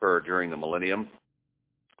during the millennium.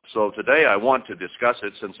 So today I want to discuss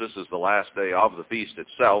it, since this is the last day of the feast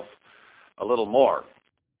itself, a little more.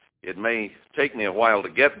 It may take me a while to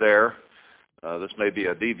get there. This may be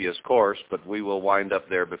a devious course, but we will wind up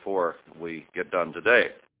there before we get done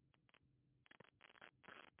today.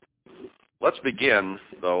 Let's begin,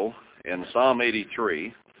 though, in Psalm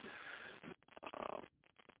 83.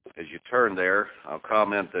 As you turn there, I'll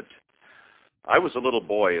comment that I was a little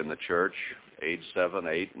boy in the church, age 7,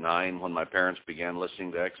 8, 9, when my parents began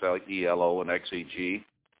listening to XELO and XEG,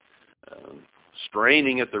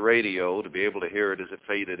 straining at the radio to be able to hear it as it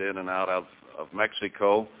faded in and out of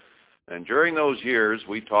Mexico. And during those years,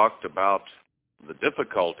 we talked about the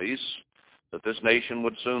difficulties that this nation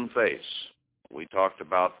would soon face. We talked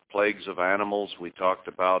about plagues of animals. We talked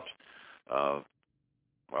about,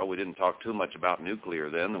 we didn't talk too much about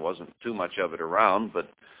nuclear then. There wasn't too much of it around,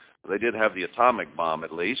 but they did have the atomic bomb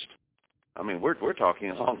at least. I mean, we're talking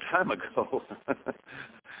a long time ago,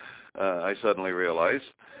 I suddenly realized.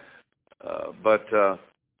 But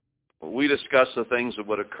we discussed the things that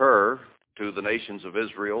would occur to the nations of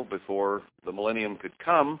Israel before the millennium could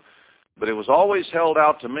come, but it was always held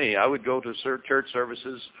out to me. I would go to church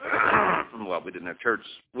services. Well, we didn't have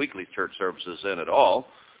weekly church services then at all.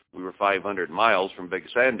 We were 500 miles from Big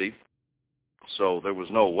Sandy, so there was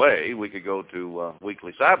no way we could go to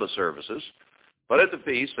weekly Sabbath services. But at the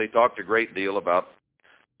feast, they talked a great deal about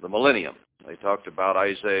the millennium. They talked about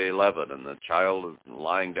Isaiah 11 and the child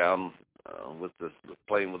lying down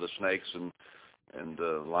playing with the snakes, and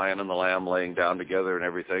the lion and the lamb laying down together and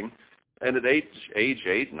everything. And at age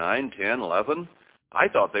 8, 9, 10, 11, I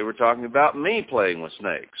thought they were talking about me playing with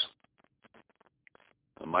snakes.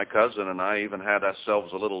 And my cousin and I even had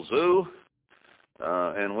ourselves a little zoo,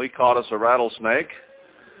 and we caught us a rattlesnake,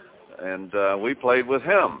 and we played with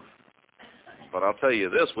him. But I'll tell you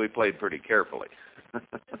this, we played pretty carefully.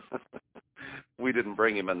 We didn't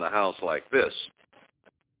bring him in the house like this,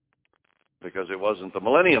 because it wasn't the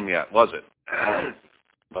millennium yet, was it?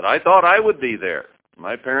 But I thought I would be there.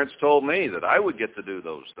 My parents told me that I would get to do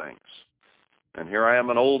those things. And here I am,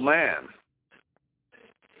 an old man.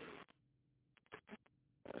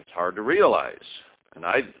 It's hard to realize. And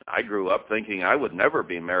I grew up thinking I would never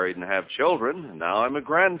be married and have children, and now I'm a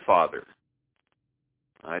grandfather.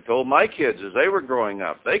 I told my kids as they were growing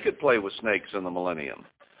up, they could play with snakes in the millennium,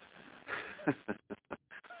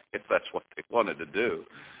 if that's what they wanted to do.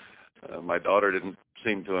 My daughter didn't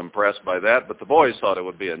seem too impressed by that, but the boys thought it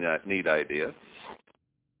would be a neat idea.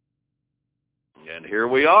 And here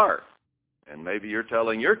we are. And maybe you're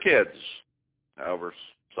telling your kids, however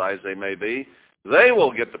size they may be, they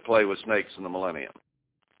will get to play with snakes in the millennium.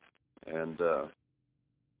 And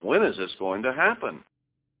when is this going to happen?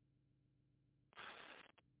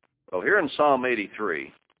 Well, here in Psalm 83,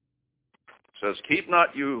 it says, "Keep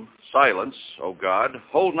not you silence, O God.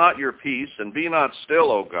 Hold not your peace, and be not still,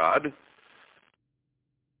 O God.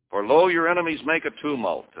 For lo, your enemies make a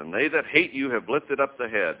tumult, and they that hate you have lifted up the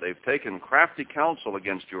head. They've taken crafty counsel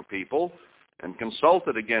against your people, and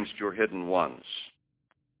consulted against your hidden ones.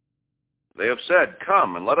 They have said,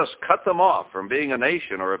 Come, and let us cut them off from being a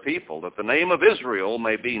nation or a people, that the name of Israel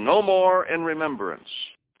may be no more in remembrance."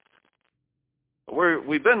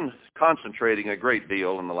 We've been concentrating a great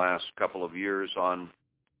deal in the last couple of years on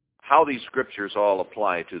how these scriptures all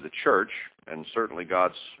apply to the church, and certainly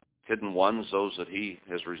God's hidden ones, those that he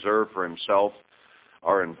has reserved for himself,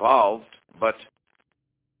 are involved. But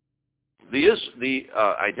the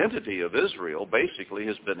identity of Israel basically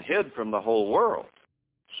has been hid from the whole world.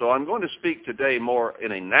 So I'm going to speak today more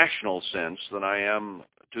in a national sense than I am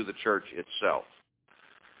to the church itself.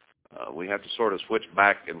 We have to sort of switch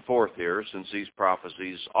back and forth here, since these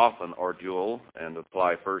prophecies often are dual and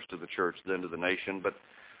apply first to the church, then to the nation. But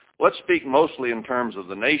let's speak mostly in terms of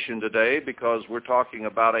the nation today, because we're talking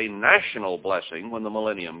about a national blessing when the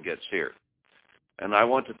millennium gets here. And I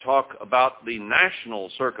want to talk about the national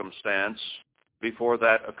circumstance before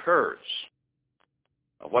that occurs.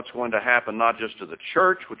 What's going to happen not just to the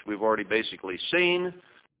church, which we've already basically seen,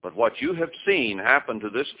 but what you have seen happen to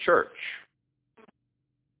this church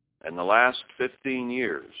in the last 15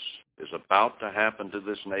 years is about to happen to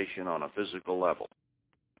this nation on a physical level.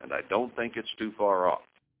 And I don't think it's too far off.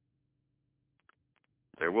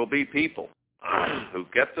 There will be people who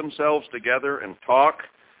get themselves together and talk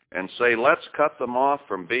and say, let's cut them off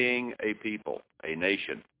from being a people, a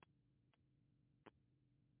nation.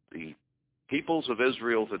 The peoples of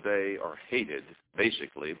Israel today are hated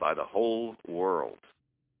basically by the whole world.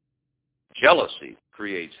 Jealousy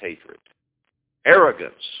creates hatred.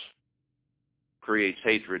 Arrogance creates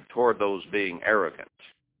hatred toward those being arrogant.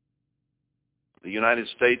 The United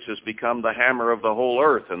States has become the hammer of the whole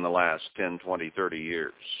earth in the last 10, 20, 30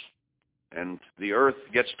 years. And the earth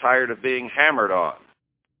gets tired of being hammered on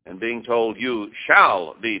and being told you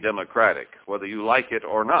shall be democratic, whether you like it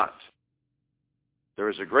or not. There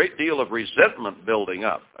is a great deal of resentment building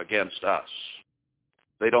up against us.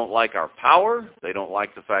 They don't like our power. They don't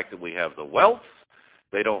like the fact that we have the wealth.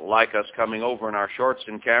 They don't like us coming over in our shorts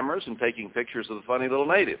and cameras and taking pictures of the funny little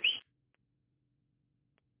natives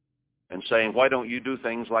and saying, why don't you do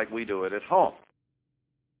things like we do it at home?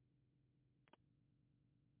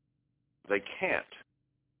 They can't.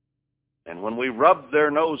 And when we rub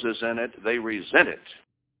their noses in it, they resent it.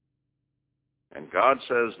 And God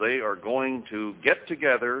says they are going to get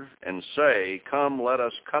together and say, come, let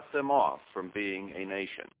us cut them off from being a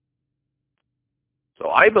nation. So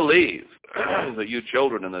I believe that you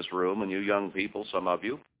children in this room and you young people, some of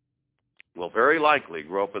you, will very likely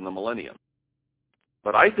grow up in the millennium.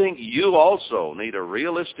 But I think you also need a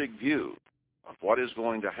realistic view of what is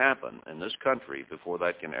going to happen in this country before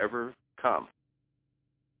that can ever come.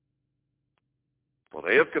 For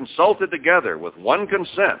they have consulted together with one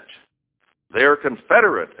consent. They are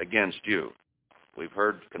confederate against you. We've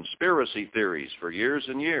heard conspiracy theories for years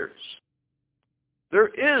and years. There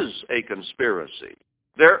is a conspiracy.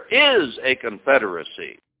 There is a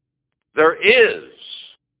confederacy. There is.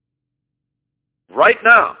 Right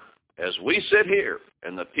now, as we sit here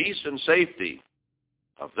in the peace and safety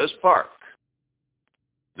of this park,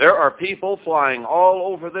 there are people flying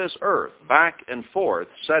all over this earth, back and forth,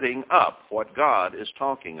 setting up what God is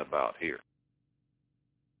talking about here.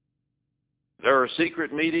 There are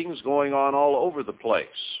secret meetings going on all over the place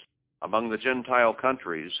among the Gentile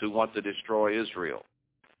countries who want to destroy Israel.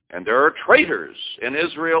 And there are traitors in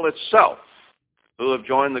Israel itself who have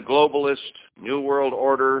joined the globalist, New World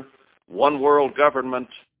Order, one world government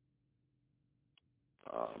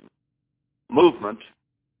movement,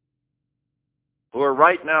 who are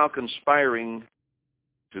right now conspiring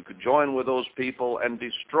to join with those people and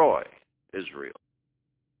destroy Israel.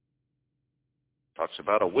 Talks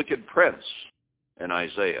about a wicked prince in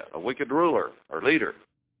Isaiah, a wicked ruler or leader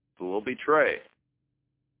who will betray.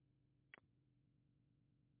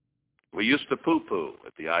 We used to poo-poo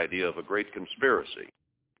at the idea of a great conspiracy.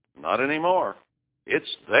 Not anymore.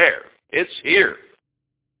 It's there. It's here.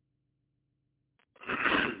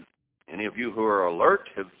 Any of you who are alert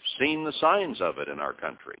have seen the signs of it in our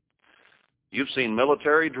country. You've seen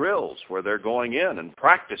military drills where they're going in and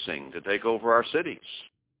practicing to take over our cities.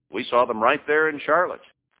 We saw them right there in Charlotte.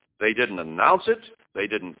 They didn't announce it. They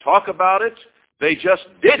didn't talk about it. They just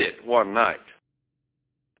did it one night.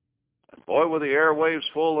 And boy, were the airwaves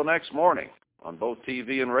full the next morning on both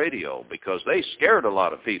TV and radio, because they scared a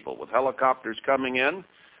lot of people with helicopters coming in,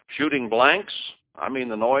 shooting blanks. I mean,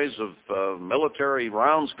 the noise of military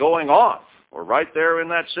rounds going off were right there in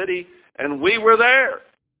that city, and we were there.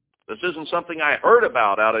 This isn't something I heard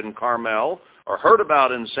about out in Carmel or heard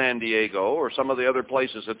about in San Diego or some of the other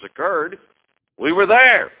places it's occurred. We were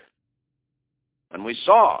there, and we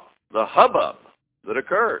saw the hubbub that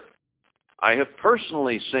occurred. I have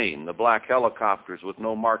personally seen the black helicopters with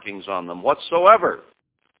no markings on them whatsoever,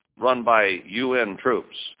 run by UN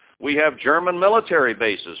troops. We have German military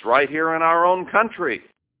bases right here in our own country.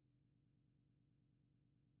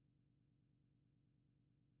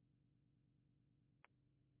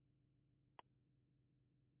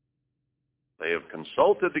 They have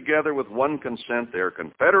consulted together with one consent. They are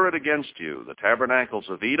confederate against you. The Tabernacles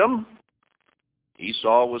of Edom,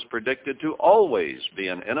 Esau was predicted to always be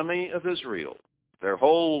an enemy of Israel. Their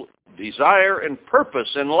whole desire and purpose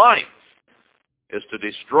in life is to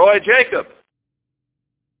destroy Jacob.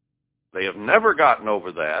 They have never gotten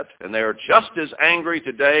over that, and they are just as angry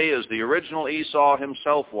today as the original Esau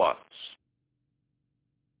himself was.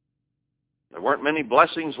 There weren't many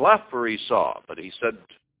blessings left for Esau, but he said,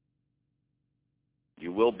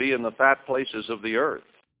 you will be in the fat places of the earth,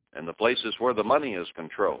 and the places where the money is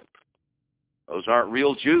controlled. Those aren't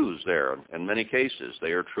real Jews there in many cases.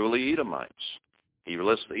 They are truly Edomites. He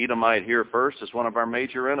lists the Edomite here first as one of our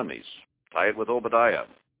major enemies. Tie it with Obadiah.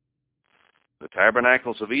 The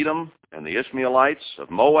Tabernacles of Edom and the Ishmaelites of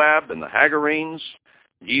Moab and the Hagarenes,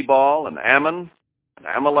 Gebal and Ammon and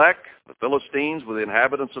Amalek, the Philistines with the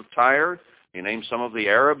inhabitants of Tyre. He names some of the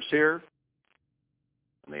Arabs here.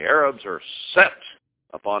 And the Arabs are set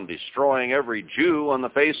upon destroying every Jew on the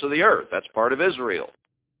face of the earth. That's part of Israel.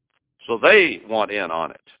 So they want in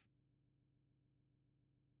on it.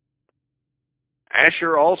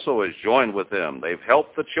 Asher also has joined with them. They've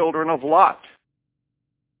helped the children of Lot.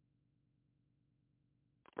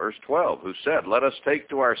 Verse 12, who said, let us take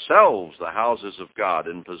to ourselves the houses of God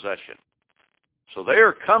in possession. So they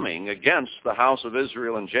are coming against the house of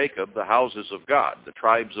Israel and Jacob, the houses of God, the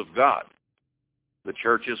tribes of God, the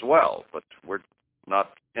church as well, but we're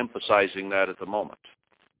not emphasizing that at the moment.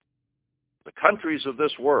 The countries of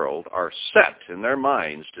this world are set in their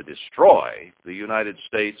minds to destroy the United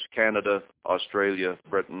States, Canada, Australia,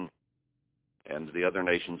 Britain, and the other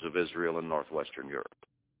nations of Israel and northwestern Europe.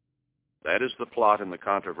 That is the plot and the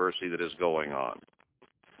controversy that is going on.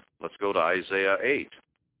 Let's go to Isaiah 8.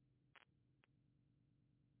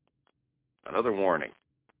 Another warning.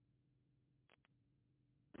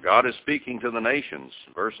 God is speaking to the nations.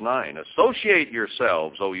 Verse 9, associate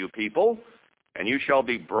yourselves, O you people, and you shall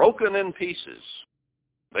be broken in pieces.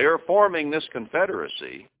 They are forming this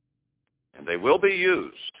confederacy, and they will be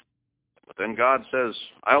used. But then God says,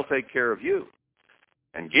 I'll take care of you.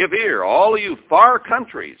 And give ear, all of you far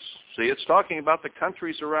countries. See, it's talking about the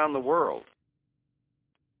countries around the world.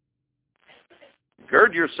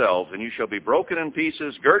 Gird yourselves, and you shall be broken in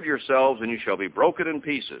pieces. Gird yourselves, and you shall be broken in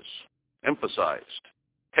pieces. Emphasized.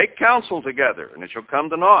 Take counsel together, and it shall come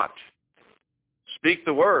to naught. Speak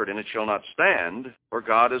the word, and it shall not stand, for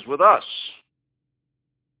God is with us.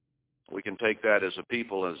 We can take that as a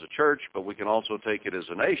people, as a church, but we can also take it as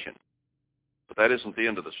a nation. But that isn't the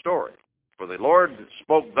end of the story. For the Lord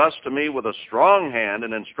spoke thus to me with a strong hand,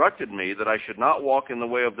 and instructed me that I should not walk in the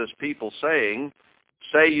way of this people, saying,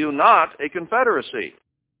 say you not a confederacy.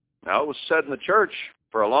 Now, it was said in the church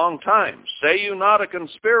for a long time, say you not a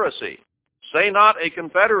conspiracy. Say not a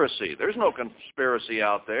confederacy. There's no conspiracy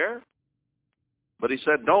out there. But he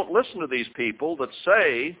said, don't listen to these people that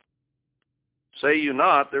say you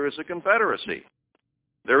not, there is a confederacy.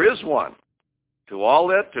 There is one. To all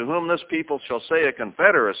that to whom this people shall say a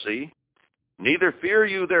confederacy, neither fear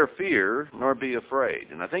you their fear, nor be afraid.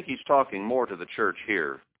 And I think he's talking more to the church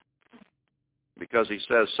here, because he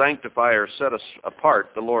says, sanctify or set us apart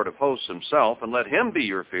the Lord of hosts himself, and let him be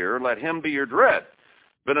your fear, let him be your dread.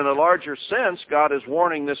 But in a larger sense, God is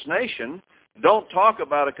warning this nation, don't talk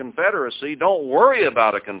about a confederacy, don't worry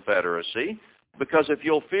about a confederacy, because if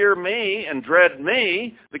you'll fear me and dread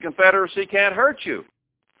me, the confederacy can't hurt you.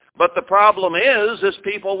 But the problem is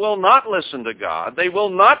people will not listen to God, they will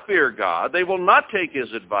not fear God, they will not take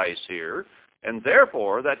his advice here, and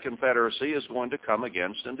therefore that confederacy is going to come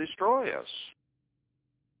against and destroy us.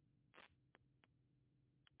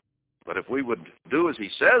 But if we would do as he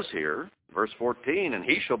says here, verse 14, and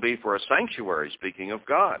he shall be for a sanctuary, speaking of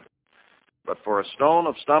God, but for a stone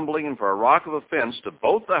of stumbling and for a rock of offense to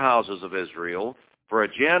both the houses of Israel, for a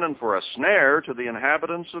gin and for a snare to the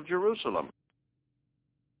inhabitants of Jerusalem.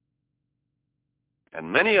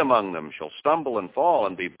 And many among them shall stumble and fall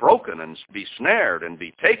and be broken and be snared and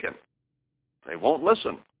be taken. They won't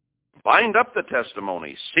listen. Bind up the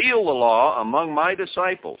testimony, seal the law among my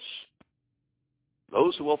disciples.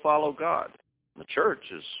 Those who will follow God. The church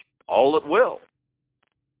is all that will.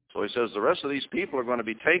 So he says the rest of these people are going to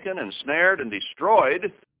be taken and snared and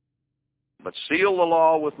destroyed, but seal the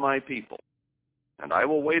law with my people. And I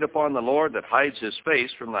will wait upon the Lord that hides his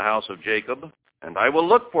face from the house of Jacob, and I will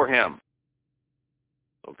look for him.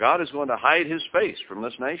 So God is going to hide his face from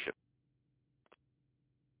this nation.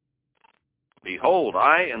 Behold,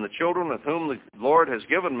 I and the children with whom the Lord has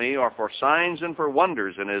given me are for signs and for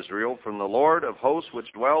wonders in Israel from the Lord of hosts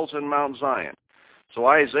which dwells in Mount Zion. So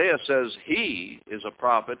Isaiah says he is a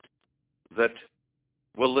prophet that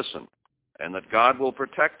will listen, and that God will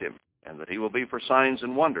protect him, and that he will be for signs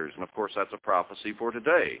and wonders. And of course that's a prophecy for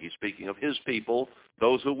today. He's speaking of his people,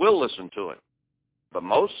 those who will listen to it. But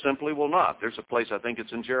most simply will not. There's a place, I think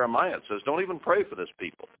it's in Jeremiah, it says, don't even pray for this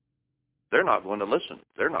people. They're not going to listen.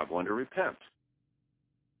 They're not going to repent.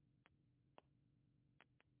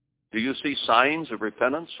 Do you see signs of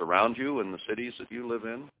repentance around you in the cities that you live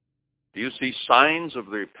in? Do you see signs of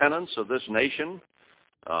the repentance of this nation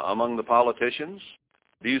among the politicians?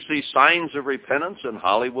 Do you see signs of repentance in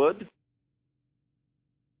Hollywood?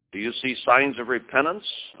 Do you see signs of repentance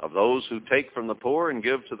of those who take from the poor and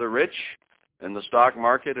give to the rich in the stock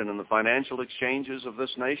market and in the financial exchanges of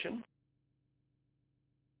this nation?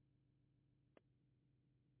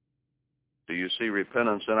 Do you see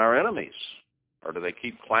repentance in our enemies? Or do they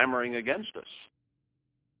keep clamoring against us?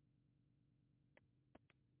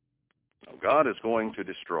 No, God is going to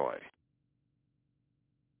destroy.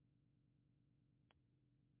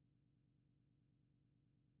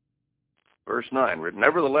 Verse 9,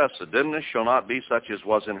 nevertheless, the dimness shall not be such as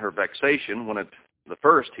was in her vexation, when at the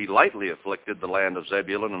first he lightly afflicted the land of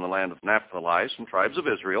Zebulun and the land of Naphtali, some tribes of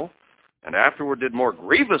Israel, and afterward did more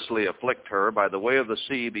grievously afflict her by the way of the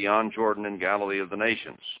sea beyond Jordan in Galilee of the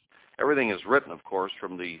nations. Everything is written, of course,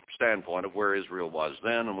 from the standpoint of where Israel was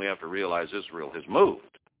then, and we have to realize Israel has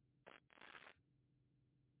moved.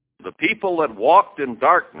 The people that walked in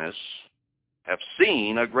darkness have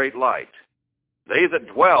seen a great light. They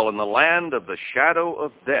that dwell in the land of the shadow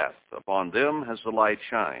of death, upon them has the light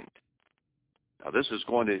shined. Now, this is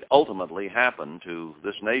going to ultimately happen to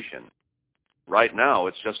this nation. Right now,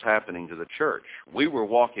 it's just happening to the church. We were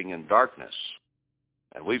walking in darkness,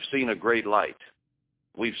 and we've seen a great light.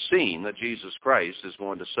 We've seen that Jesus Christ is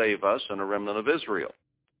going to save us and a remnant of Israel.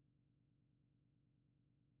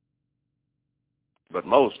 But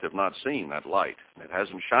most have not seen that light. It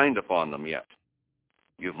hasn't shined upon them yet.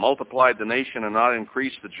 You've multiplied the nation and not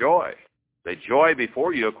increased the joy. They joy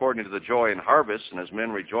before you according to the joy in harvest, and as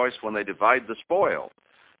men rejoice when they divide the spoil.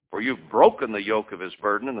 For you've broken the yoke of his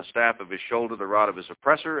burden, and the staff of his shoulder, the rod of his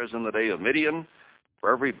oppressor, as in the day of Midian.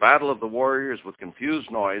 For every battle of the warriors with confused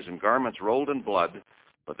noise and garments rolled in blood,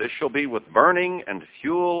 but this shall be with burning and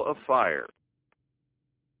fuel of fire.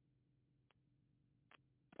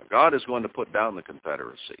 Now, God is going to put down the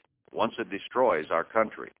Confederacy once it destroys our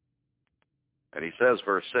country. And he says,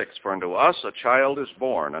 verse 6, For unto us a child is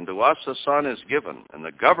born, unto us a son is given, and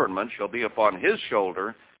the government shall be upon his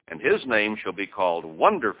shoulder, and his name shall be called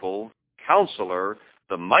Wonderful, Counselor,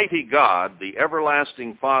 the Mighty God, the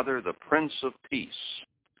Everlasting Father, the Prince of Peace.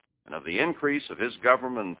 And of the increase of his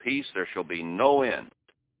government and peace there shall be no end.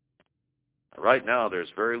 Right now there's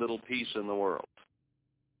very little peace in the world.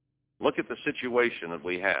 Look at the situation that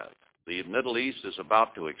we have. The Middle East is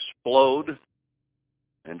about to explode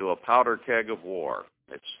into a powder keg of war.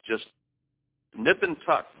 It's just nip and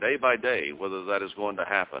tuck day by day whether that is going to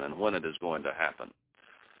happen and when it is going to happen.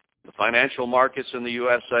 The financial markets in the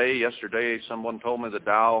USA, yesterday someone told me the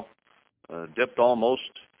Dow dipped almost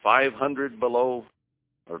 500 below,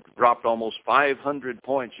 or dropped almost 500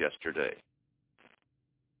 points yesterday.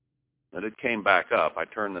 Then it came back up. I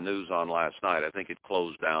turned the news on last night. I think it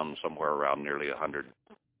closed down somewhere around nearly 100,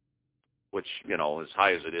 which, you know, as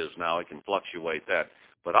high as it is now, it can fluctuate that.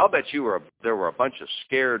 But I'll bet you there were a bunch of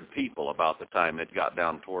scared people about the time it got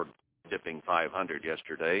down toward dipping 500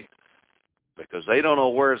 yesterday, because they don't know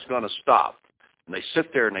where it's going to stop. And they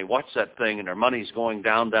sit there and they watch that thing, and their money's going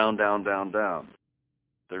down, down, down, down, down.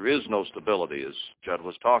 There is no stability, as Judd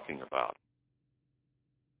was talking about.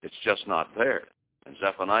 It's just not there. And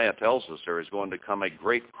Zephaniah tells us there is going to come a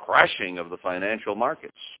great crashing of the financial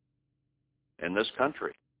markets in this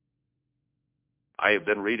country. I have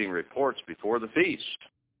been reading reports before the feast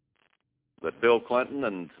that Bill Clinton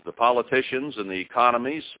and the politicians and the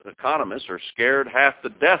economists are scared half to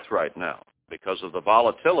death right now because of the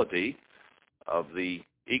volatility of the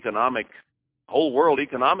whole world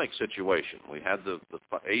economic situation. We had the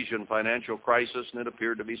Asian financial crisis, and it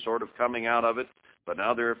appeared to be sort of coming out of it, but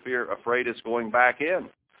now they're afraid it's going back in.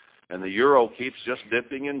 And the euro keeps just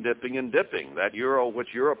dipping and dipping and dipping. That euro,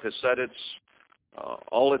 which Europe has set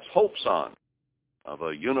all its hopes on, of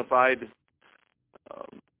a unified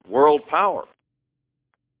world power.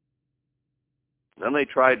 Then they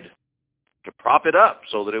tried to prop it up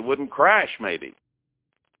so that it wouldn't crash, maybe.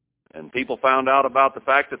 And people found out about the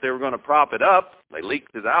fact that they were going to prop it up. They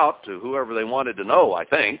leaked it out to whoever they wanted to know, I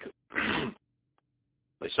think.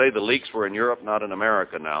 They say the leaks were in Europe, not in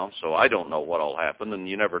America now, so I don't know what all happened, and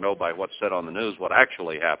you never know by what's said on the news what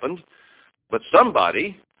actually happened. But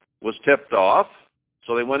somebody was tipped off,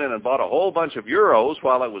 so they went in and bought a whole bunch of euros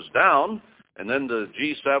while it was down, and then the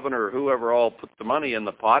G7 or whoever all put the money in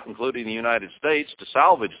the pot, including the United States, to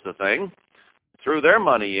salvage the thing, threw their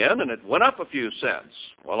money in, and it went up a few cents.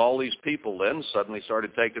 Well, all these people then suddenly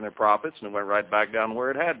started taking their profits, and it went right back down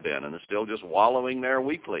where it had been, and it's still just wallowing there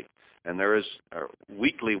weekly. And there is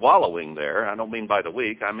weekly wallowing there. I don't mean by the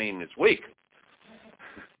week. I mean it's weak.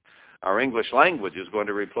 Our English language is going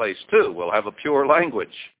to replace too. We'll have a pure language.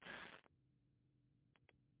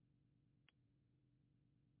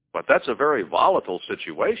 But that's a very volatile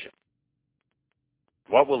situation.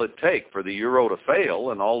 What will it take for the euro to fail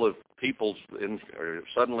and all the people are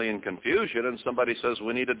suddenly in confusion and somebody says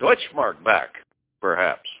we need a Deutschmark back,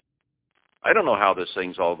 perhaps? I don't know how this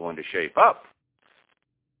thing's all going to shape up.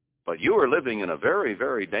 But you are living in a very,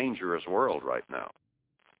 very dangerous world right now.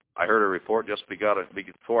 I heard a report just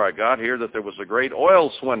before I got here that there was a great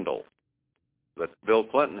oil swindle, that Bill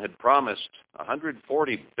Clinton had promised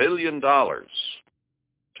 $140 billion to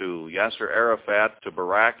Yasser Arafat, to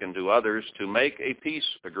Barack, and to others to make a peace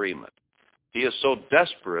agreement. He is so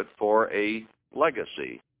desperate for a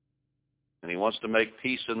legacy, and he wants to make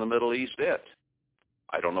peace in the Middle East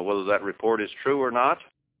I don't know whether that report is true or not,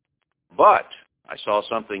 but I saw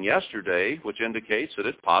something yesterday which indicates that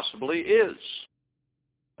it possibly is.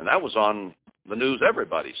 And that was on the news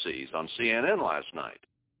everybody sees, on CNN last night.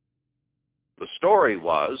 The story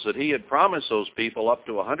was that he had promised those people up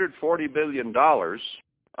to $140 billion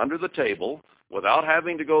under the table without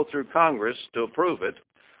having to go through Congress to approve it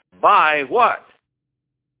by what?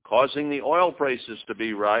 Causing the oil prices to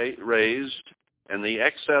be raised and the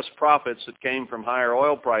excess profits that came from higher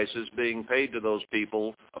oil prices being paid to those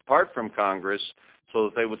people apart from Congress so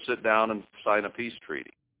that they would sit down and sign a peace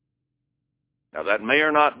treaty. Now, that may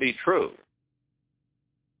or not be true.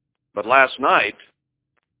 But last night,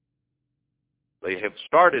 they have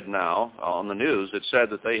started now, on the news, it said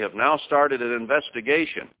that they have now started an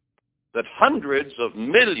investigation that hundreds of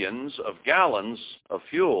millions of gallons of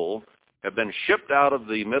fuel have been shipped out of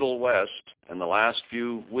the Middle West in the last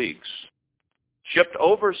few weeks, shipped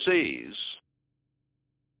overseas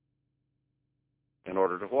in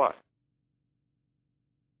order to what?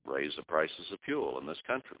 Raise the prices of fuel in this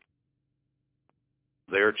country.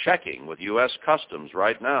 They're checking with U.S. Customs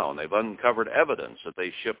right now, and they've uncovered evidence that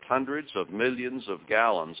they shipped hundreds of millions of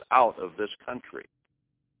gallons out of this country.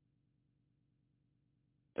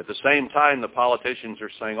 At the same time, the politicians are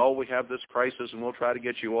saying, oh, we have this crisis and we'll try to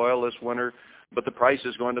get you oil this winter, but the price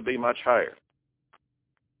is going to be much higher.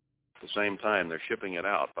 At the same time, they're shipping it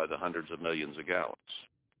out by the hundreds of millions of gallons.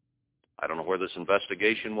 I don't know where this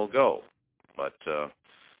investigation will go, but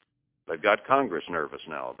they've got Congress nervous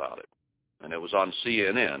now about it. And it was on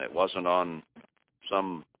CNN. It wasn't on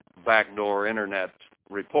some backdoor internet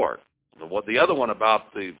report. The other one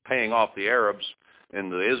about the paying off the Arabs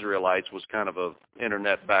and the Israelites was kind of an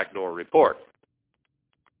internet backdoor report.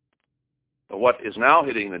 But what is now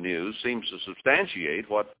hitting the news seems to substantiate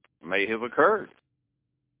what may have occurred.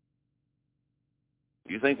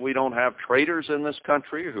 You think we don't have traitors in this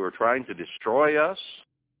country who are trying to destroy us?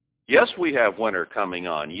 Yes, we have winter coming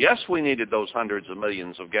on. Yes, we needed those hundreds of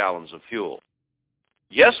millions of gallons of fuel.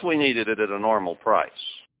 Yes, we needed it at a normal price.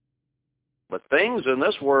 But things in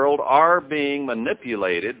this world are being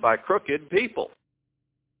manipulated by crooked people.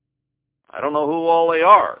 I don't know who all they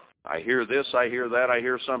are. I hear this, I hear that, I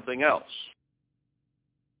hear something else.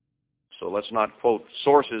 So let's not quote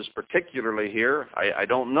sources particularly here. I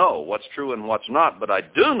don't know what's true and what's not, but I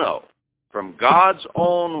do know from God's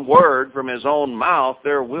own word, from his own mouth,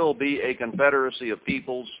 there will be a confederacy of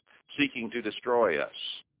peoples seeking to destroy us.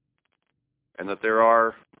 And that there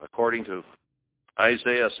are, according to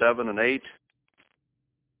Isaiah 7 and 8,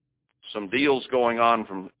 some deals going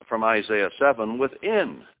on from Isaiah 7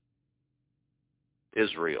 within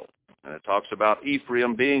Israel. And it talks about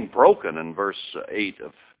Ephraim being broken in verse 8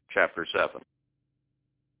 of chapter 7.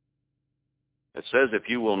 It says, if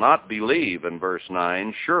you will not believe in verse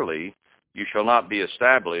 9, surely you shall not be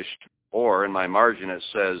established, or in my margin it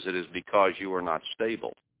says, it is because you are not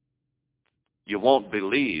stable. You won't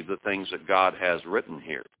believe the things that God has written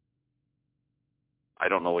here. I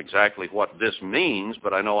don't know exactly what this means,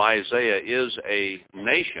 but I know Isaiah is a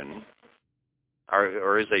nation,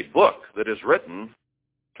 or is a book that is written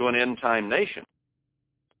to an end-time nation.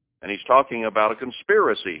 And he's talking about a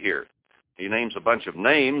conspiracy here. He names a bunch of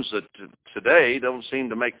names that today don't seem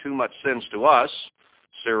to make too much sense to us.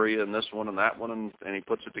 Syria and this one and that one, and he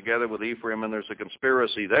puts it together with Ephraim, and there's a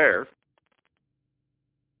conspiracy there.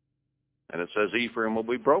 And it says Ephraim will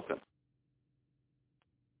be broken.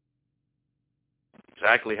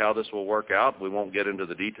 Exactly how this will work out, we won't get into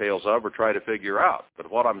the details of or try to figure out.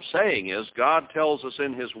 But what I'm saying is God tells us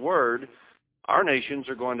in his word our nations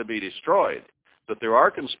are going to be destroyed, that there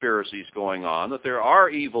are conspiracies going on, that there are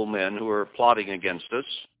evil men who are plotting against us.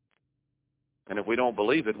 And if we don't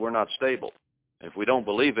believe it, we're not stable. If we don't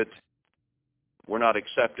believe it, we're not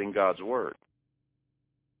accepting God's word.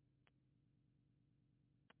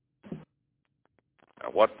 Now,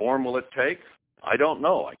 what form will it take? I don't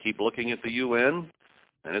know. I keep looking at the UN,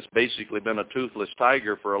 and it's basically been a toothless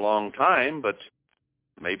tiger for a long time, but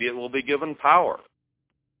maybe it will be given power,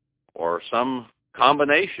 or some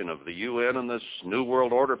combination of the UN and this New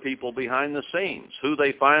World Order people behind the scenes. Who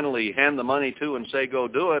they finally hand the money to and say, go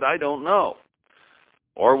do it, I don't know.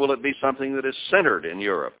 Or will it be something that is centered in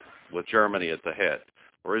Europe with Germany at the head?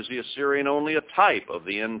 Or is the Assyrian only a type of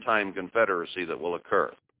the end-time confederacy that will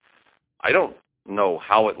occur? I don't know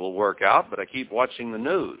how it will work out, but I keep watching the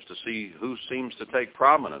news to see who seems to take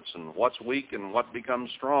prominence and what's weak and what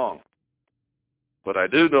becomes strong. But I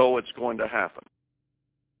do know it's going to happen.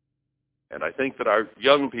 And I think that our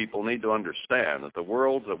young people need to understand that the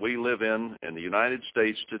world that we live in the United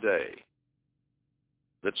States today,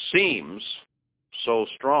 that seems so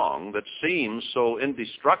strong, that seems so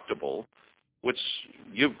indestructible, which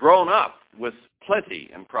you've grown up with plenty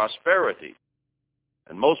and prosperity.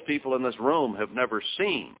 And most people in this room have never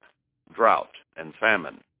seen drought and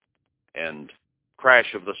famine and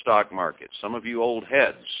crash of the stock market. Some of you old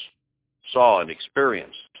heads saw and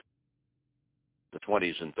experienced the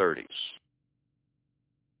 20s and 30s.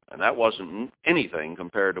 And that wasn't anything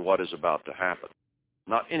compared to what is about to happen.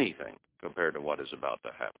 Not anything compared to what is about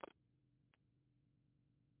to happen.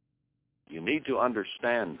 You need to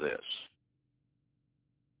understand this.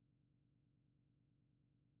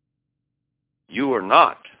 You are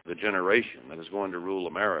not the generation that is going to rule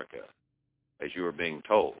America, as you are being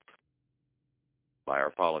told by our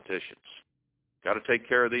politicians. Got to take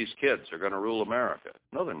care of these kids. They're going to rule America.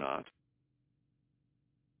 No, they're not.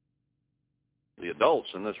 The adults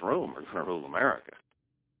in this room are going to rule America.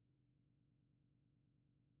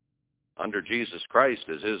 Under Jesus Christ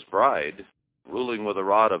as his bride, ruling with a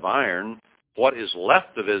rod of iron, what is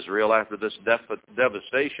left of Israel after this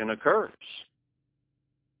devastation occurs.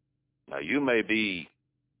 Now, you may be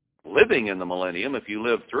living in the millennium if you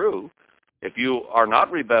live through. If you are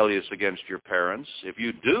not rebellious against your parents, if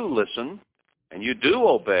you do listen and you do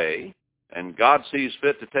obey, and God sees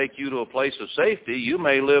fit to take you to a place of safety, you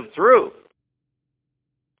may live through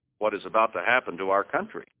what is about to happen to our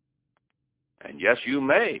country. And yes, you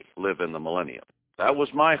may live in the millennium. That was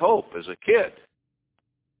my hope as a kid,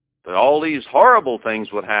 that all these horrible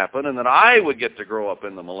things would happen and that I would get to grow up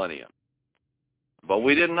in the millennium. But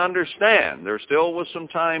we didn't understand. There still was some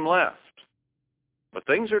time left. But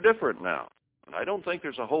things are different now, and I don't think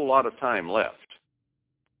there's a whole lot of time left.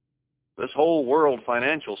 This whole world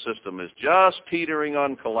financial system is just teetering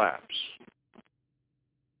on collapse.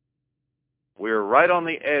 We're right on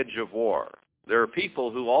the edge of war. There are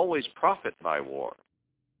people who always profit by war,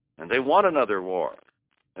 and they want another war.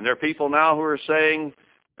 And there are people now who are saying,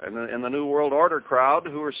 in the New World Order crowd,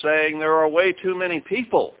 who are saying there are way too many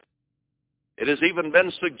people. It has even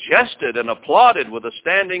been suggested and applauded with a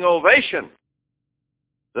standing ovation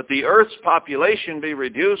that the Earth's population be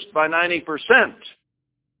reduced by 90%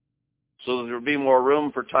 so that there would be more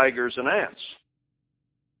room for tigers and ants.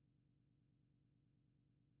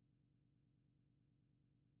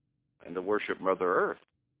 And to worship Mother Earth.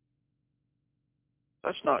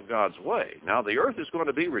 That's not God's way. Now, the Earth is going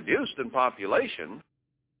to be reduced in population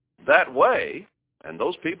that way, and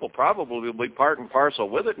those people probably will be part and parcel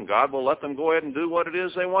with it, and God will let them go ahead and do what it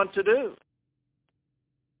is they want to do.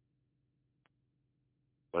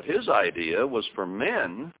 But his idea was for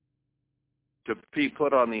men to be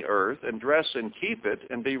put on the earth and dress and keep it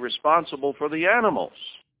and be responsible for the animals.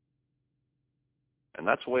 And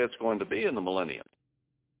that's the way it's going to be in the millennium.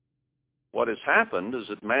 What has happened is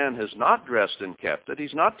that man has not dressed and kept it.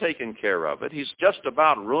 He's not taken care of it. He's just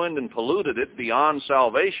about ruined and polluted it beyond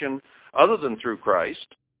salvation other than through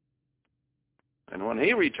Christ. And when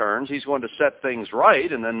he returns, he's going to set things right,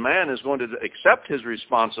 and then man is going to accept his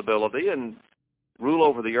responsibility and rule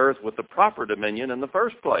over the earth with the proper dominion in the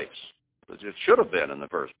first place, as it should have been in the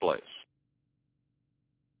first place.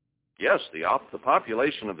 Yes, the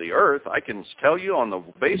population of the earth, I can tell you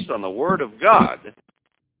based on the Word of God,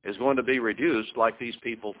 is going to be reduced like these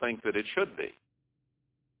people think that it should be.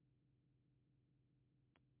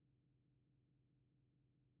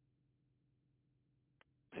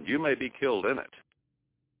 And you may be killed in it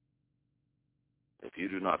if you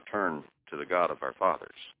do not turn to the God of our fathers.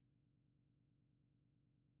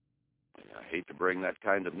 I hate to bring that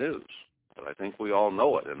kind of news, but I think we all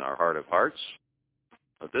know it in our heart of hearts,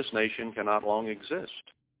 that this nation cannot long exist.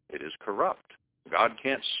 It is corrupt. God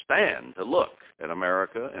can't stand to look at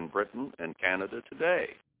America and Britain and Canada today.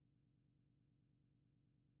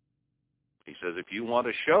 He says, if you want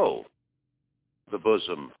to show the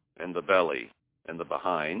bosom and the belly and the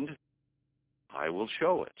behind, I will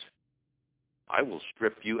show it. I will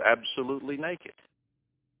strip you absolutely naked.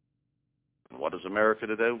 And what does America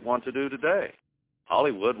today want to do today?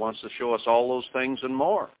 Hollywood wants to show us all those things and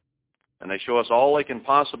more. And they show us all they can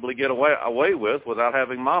possibly get away with without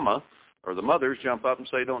having mama or the mothers jump up and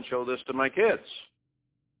say, don't show this to my kids.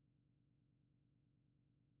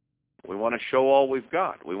 We want to show all we've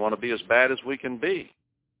got. We want to be as bad as we can be.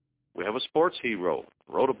 We have a sports hero,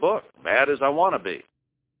 wrote a book, Bad as I Want to Be.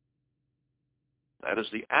 That is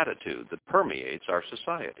the attitude that permeates our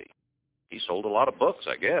society. He sold a lot of books,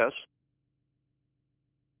 I guess,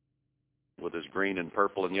 with his green and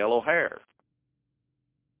purple and yellow hair.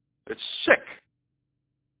 It's sick.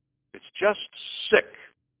 It's just sick.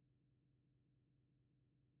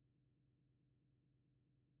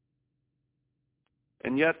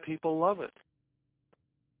 And yet people love it.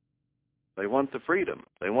 They want the freedom.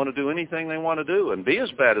 They want to do anything they want to do and be as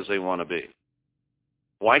bad as they want to be.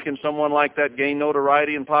 Why can someone like that gain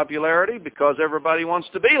notoriety and popularity? Because everybody wants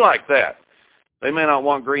to be like that. They may not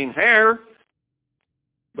want green hair,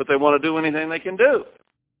 but they want to do anything they can do.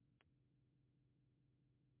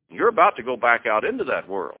 You're about to go back out into that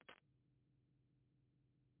world.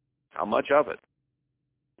 How much of it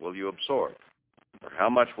will you absorb? Or how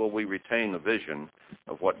much will we retain the vision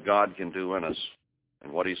of what God can do in us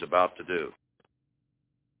and what he's about to do?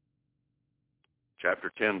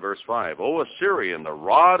 Chapter 10, verse 5. O Assyrian, the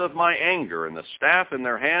rod of my anger and the staff in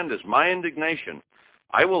their hand is my indignation.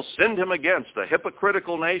 I will send him against a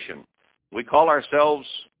hypocritical nation. We call ourselves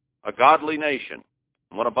a godly nation.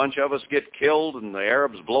 When a bunch of us get killed and the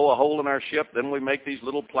Arabs blow a hole in our ship, then we make these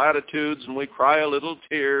little platitudes and we cry a little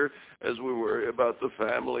tear as we worry about the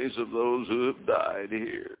families of those who have died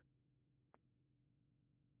here.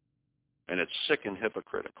 And it's sick and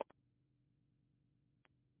hypocritical.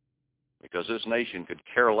 Because this nation could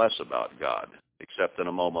care less about God, except in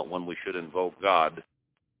a moment when we should invoke God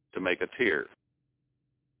to make a tear.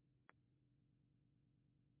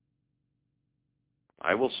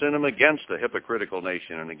 I will send him against a hypocritical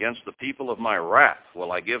nation, and against the people of my wrath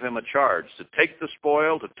will I give him a charge, to take the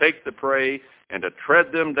spoil, to take the prey, and to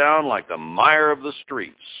tread them down like the mire of the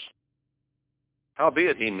streets.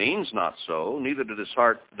 Howbeit he means not so, neither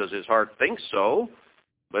does his heart think so,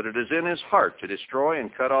 but it is in his heart to destroy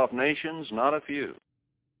and cut off nations, not a few.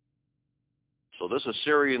 So this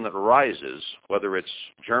Assyrian that rises, whether it's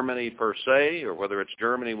Germany per se, or whether it's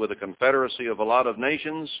Germany with a confederacy of a lot of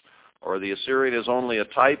nations, or the Assyrian is only a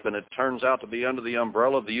type and it turns out to be under the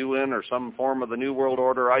umbrella of the UN or some form of the New World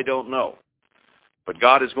Order, I don't know. But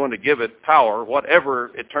God is going to give it power, whatever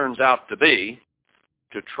it turns out to be,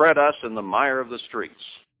 to tread us in the mire of the streets.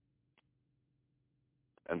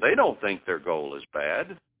 And they don't think their goal is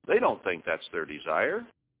bad. They don't think that's their desire.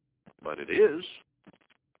 But it is.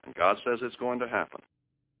 And God says it's going to happen.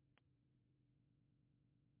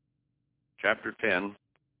 Chapter 10,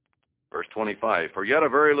 verse 25. For yet a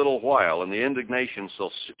very little while, and the indignation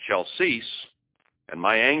shall cease, and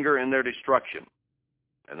my anger in their destruction.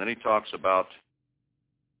 And then he talks about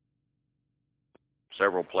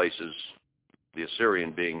several places the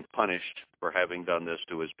Assyrian being punished for having done this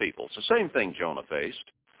to his people. It's the same thing Jonah faced.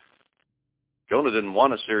 Jonah didn't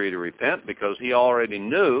want Assyria to repent because he already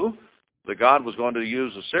knew that God was going to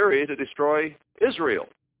use Assyria to destroy Israel.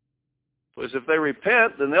 Because if they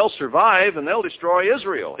repent, then they'll survive and they'll destroy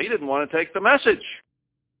Israel. He didn't want to take the message.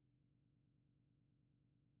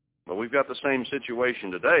 But we've got the same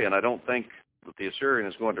situation today, and I don't think that the Assyrian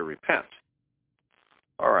is going to repent.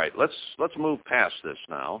 All right, let's move past this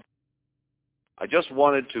now. I just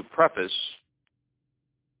wanted to preface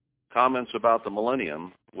comments about the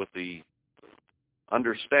millennium with the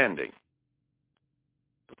understanding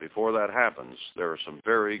that before that happens, there are some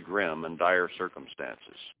very grim and dire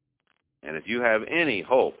circumstances. And if you have any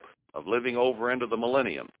hope of living over into the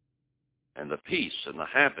millennium and the peace and the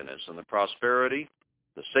happiness and the prosperity,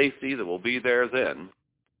 the safety that will be there then,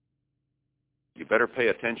 you better pay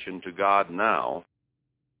attention to God now,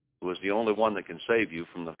 who is the only one that can save you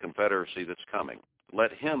from the confederacy that's coming.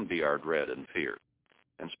 Let him be our dread and fear.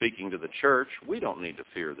 And speaking to the church, we don't need to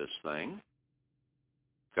fear this thing.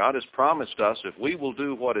 God has promised us if we will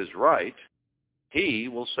do what is right, he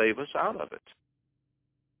will save us out of it.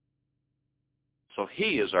 So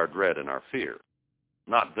he is our dread and our fear,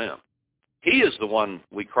 not them. He is the one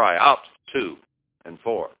we cry out to and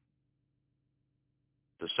for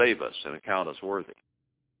to save us and account us worthy.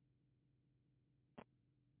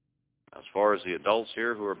 As far as the adults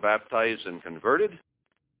here who are baptized and converted,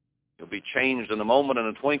 you'll be changed in a moment, in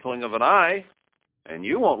a twinkling of an eye, and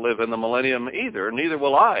you won't live in the millennium either, neither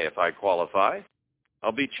will I if I qualify.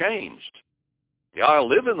 I'll be changed. Yeah, I'll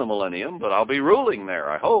live in the millennium, but I'll be ruling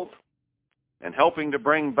there, I hope, and helping to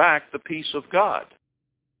bring back the peace of God.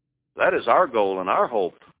 That is our goal and our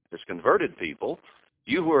hope as converted people.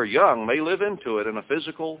 You who are young may live into it in a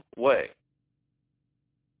physical way.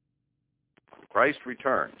 When Christ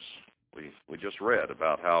returns, we just read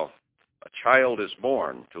about how a child is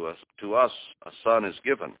born, to us a son is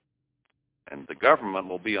given, and the government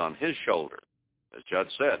will be on his shoulder. As Judd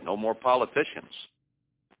said, no more politicians.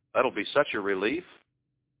 That'll be such a relief.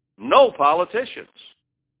 No politicians.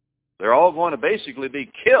 They're all going to basically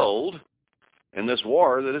be killed in this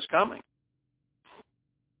war that is coming.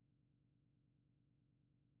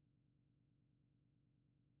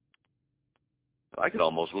 I could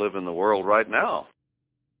almost live in the world right now.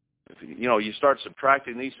 If you start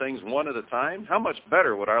subtracting these things one at a time, how much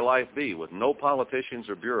better would our life be with no politicians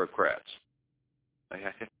or bureaucrats?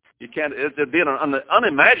 You can't. It'd be an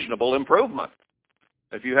unimaginable improvement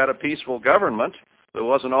if you had a peaceful government that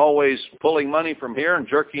wasn't always pulling money from here and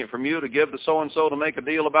jerking it from you to give to so-and-so to make a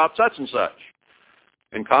deal about such and such,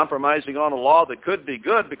 and compromising on a law that could be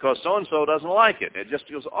good because so-and-so doesn't like it. It just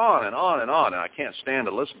goes on and on and on, and I can't stand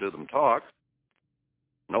to listen to them talk.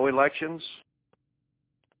 No elections.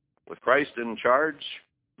 With Christ in charge,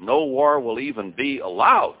 no war will even be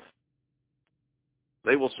allowed.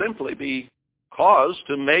 They will simply be caused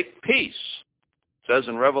to make peace. It says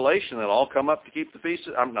in Revelation they'll all come up to keep the feast.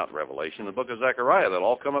 I'm not Revelation, the book of Zechariah. They'll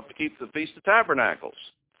all come up to keep the Feast of Tabernacles.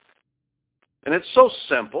 And it's so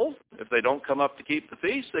simple. If they don't come up to keep the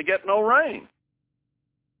feast, they get no rain.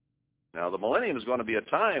 Now, the millennium is going to be a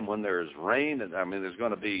time when there's rain. And there's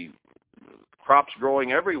going to be crops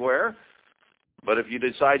growing everywhere. But if you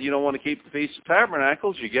decide you don't want to keep the Feast of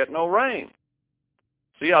Tabernacles, you get no rain.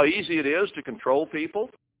 See how easy it is to control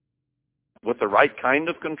people with the right kind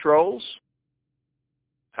of controls?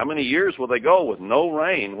 How many years will they go with no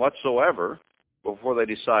rain whatsoever before they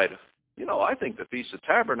decide, I think the Feast of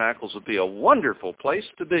Tabernacles would be a wonderful place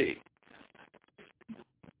to be.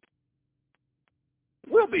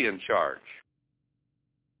 We'll be in charge.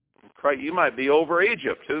 You might be over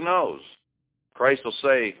Egypt, who knows? Christ will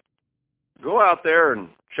say, go out there and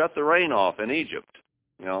shut the rain off in Egypt.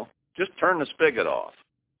 Just turn the spigot off.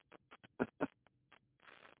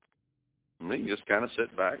 And then you just kind of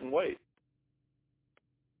sit back and wait.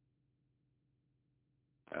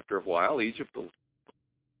 After a while, Egypt will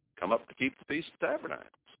come up to keep the Feast of Tabernacles.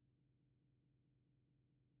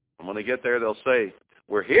 And when they get there, they'll say,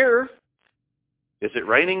 we're here. Is it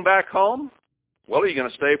raining back home? Well, are you going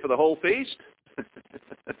to stay for the whole feast?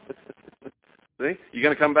 See? You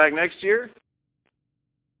going to come back next year?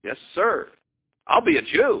 Yes, sir. I'll be a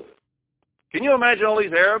Jew. Can you imagine all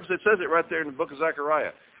these Arabs? It says it right there in the book of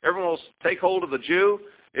Zechariah. Everyone will take hold of the Jew,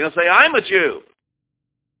 and he'll say, I'm a Jew.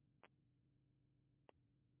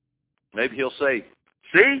 Maybe he'll say,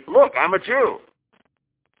 see, look, I'm a Jew.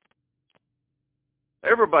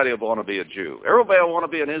 Everybody will want to be a Jew. Everybody will want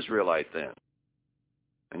to be an Israelite then.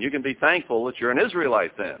 And you can be thankful that you're an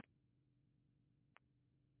Israelite then.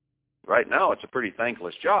 Right now, it's a pretty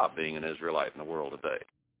thankless job being an Israelite in the world today.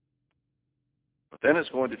 But then it's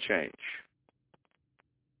going to change.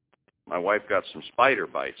 My wife got some spider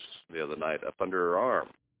bites the other night up under her arm.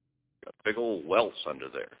 Got big old welts under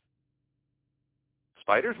there.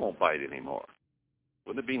 Spiders won't bite anymore.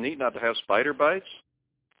 Wouldn't it be neat not to have spider bites?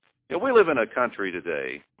 We live in a country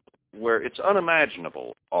today where it's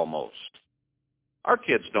unimaginable almost. Our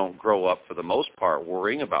kids don't grow up for the most part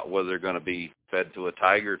worrying about whether they're going to be fed to a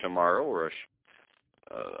tiger tomorrow or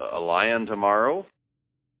a lion tomorrow.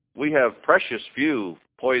 We have precious few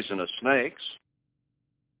poisonous snakes.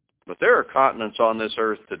 But there are continents on this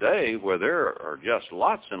earth today where there are just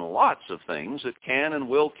lots and lots of things that can and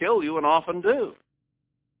will kill you and often do.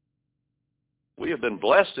 We have been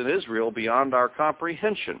blessed in Israel beyond our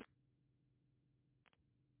comprehension.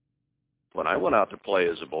 When I went out to play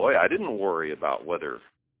as a boy, I didn't worry about whether,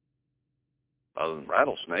 other than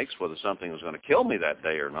rattlesnakes, whether something was going to kill me that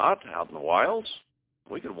day or not out in the wilds.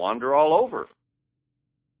 We could wander all over.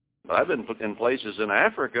 But I've been in places in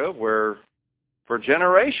Africa where, for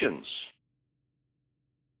generations,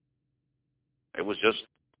 it was just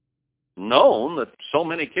known that so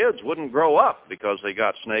many kids wouldn't grow up because they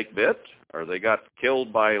got snake bit or they got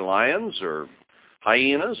killed by lions or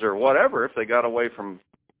hyenas or whatever if they got away from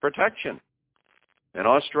protection. In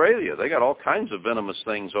Australia, they got all kinds of venomous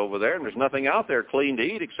things over there, and there's nothing out there clean to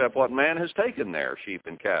eat except what man has taken there, sheep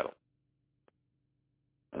and cattle.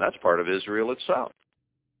 And that's part of Israel itself.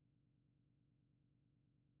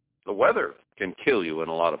 The weather can kill you in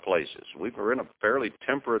a lot of places. We're in a fairly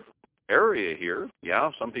temperate area here. Yeah,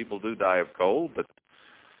 some people do die of cold, but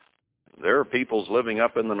there are peoples living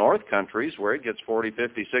up in the north countries where it gets 40,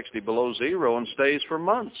 50, 60 below zero and stays for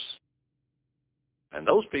months. And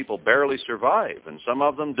those people barely survive, and some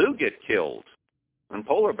of them do get killed. And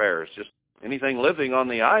polar bears, just anything living on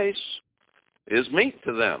the ice is meat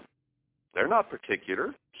to them. They're not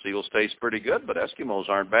particular. Seals taste pretty good, but Eskimos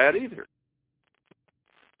aren't bad either.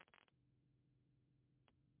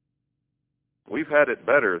 We've had it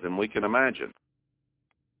better than we can imagine.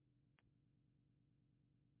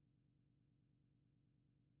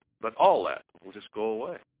 But all that will just go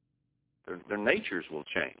away. Their natures will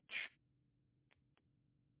change.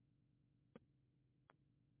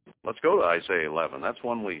 Let's go to Isaiah 11. That's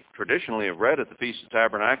one we traditionally have read at the Feast of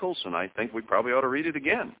Tabernacles, and I think we probably ought to read it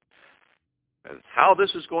again. How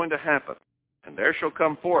this is going to happen. And there shall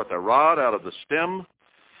come forth a rod out of the stem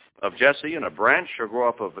of Jesse, and a branch shall grow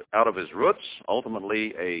up out of his roots,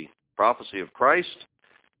 ultimately a prophecy of Christ.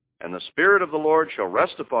 And the Spirit of the Lord shall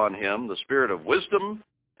rest upon him, the Spirit of wisdom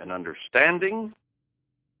and understanding.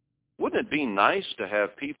 Wouldn't it be nice to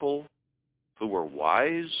have people who were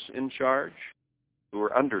wise in charge, who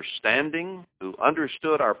were understanding, who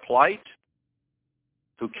understood our plight,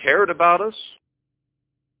 who cared about us?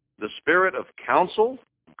 The Spirit of counsel,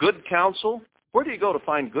 good counsel. Where do you go to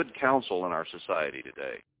find good counsel in our society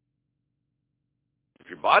today? If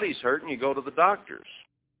your body's hurting, you go to the doctors.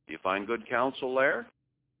 Do you find good counsel there?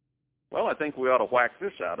 Well, I think we ought to whack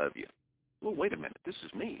this out of you. Well, wait a minute, this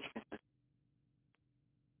is me.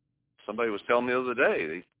 Somebody was telling me the other day,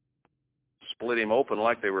 they split him open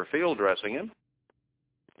like they were field dressing him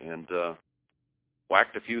and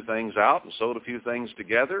whacked a few things out and sewed a few things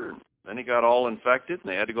together. And then he got all infected,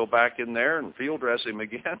 and they had to go back in there and field dress him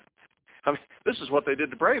again. I mean, this is what they did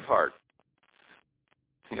to Braveheart.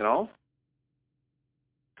 You know?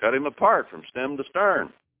 Cut him apart from stem to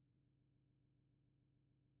stern.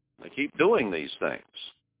 They keep doing these things.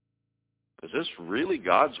 Is this really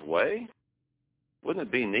God's way? Wouldn't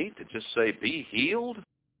it be neat to just say, be healed?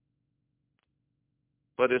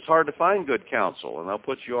 But it's hard to find good counsel, and they'll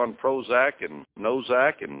put you on Prozac and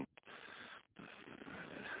Nozac, and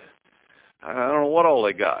I don't know what all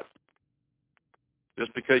they got.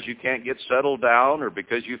 Just because you can't get settled down or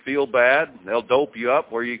because you feel bad, they'll dope you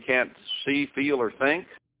up where you can't see, feel, or think.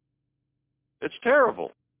 It's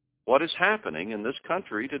terrible what is happening in this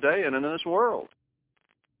country today and in this world.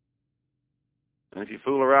 And if you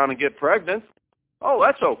fool around and get pregnant, oh,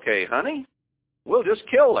 that's okay, honey. We'll just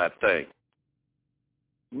kill that thing.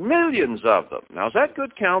 Millions of them. Now, is that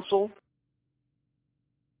good counsel?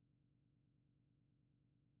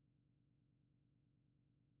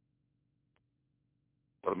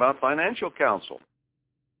 What about financial counsel?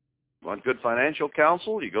 Want good financial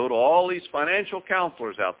counsel? You go to all these financial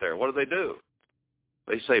counselors out there. What do?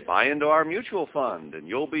 They say, buy into our mutual fund, and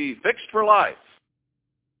you'll be fixed for life.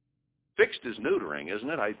 Fixed is neutering, isn't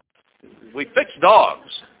it? We fix dogs.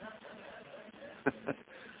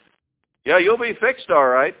 Yeah, you'll be fixed, all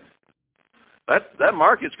right. That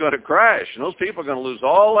market's going to crash, and those people are going to lose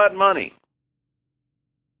all that money.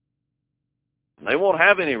 And they won't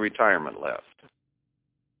have any retirement left.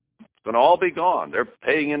 It's going to all be gone. They're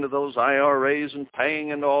paying into those IRAs and paying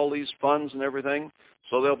into all these funds and everything,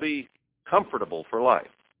 so they'll be comfortable for life.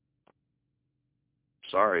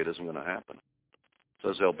 Sorry, it isn't going to happen. It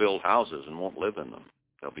says they'll build houses and won't live in them.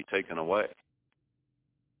 They'll be taken away.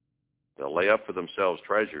 They'll lay up for themselves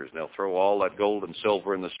treasures, and they'll throw all that gold and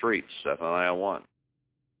silver in the streets, Zephaniah 1.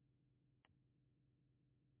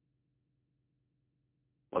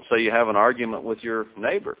 Let's say you have an argument with your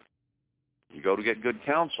neighbor. You go to get good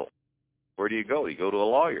counsel. Where do? You go to a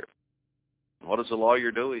lawyer. And what does the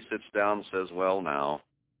lawyer do? He sits down and says, well, now,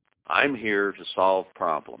 I'm here to solve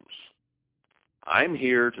problems. I'm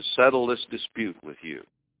here to settle this dispute with you.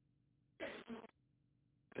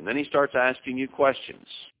 And then he starts asking you questions.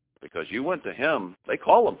 Because you went to him, they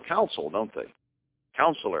call them counsel, don't they?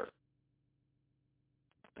 Counselor.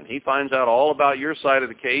 And he finds out all about your side of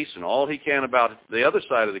the case and all he can about the other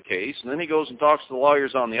side of the case. And then he goes and talks to the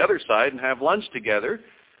lawyers on the other side and have lunch together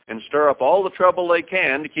and stir up all the trouble they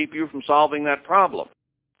can to keep you from solving that problem.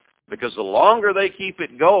 Because the longer they keep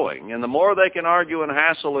it going and the more they can argue and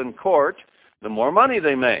hassle in court, the more money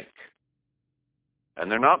they make.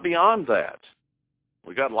 And they're not beyond that.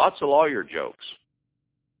 We got lots of lawyer jokes.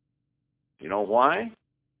 You know why?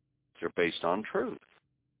 They're based on truth.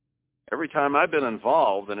 Every time I've been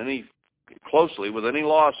involved in closely with any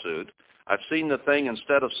lawsuit, I've seen the thing,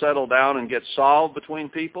 instead of settle down and get solved between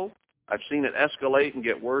people, I've seen it escalate and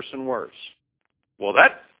get worse and worse. Well,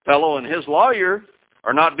 that fellow and his lawyer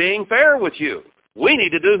are not being fair with you. We need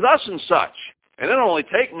to do thus and such. And it'll only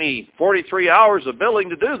take me 43 hours of billing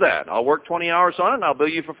to do that. I'll work 20 hours on it and I'll bill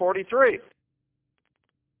you for 43.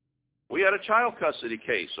 We had a child custody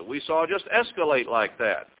case that we saw just escalate like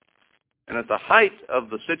that. And at the height of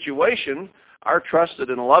the situation, our trusted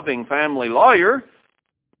and loving family lawyer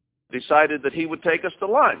decided that he would take us to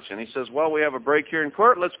lunch. And he says, well, we have a break here in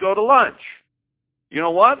court. Let's go to lunch. You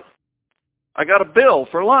know what? I got a bill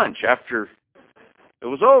for lunch after it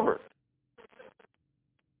was over.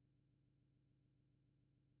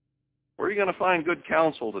 Where are you going to find good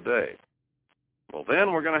counsel today? Well,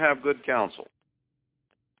 then we're going to have good counsel.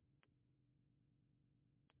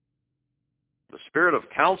 The spirit of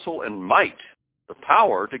counsel and might, the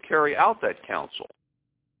power to carry out that counsel.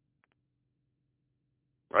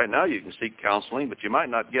 Right now you can seek counseling, but you might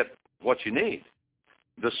not get what you need.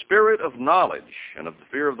 The spirit of knowledge and of the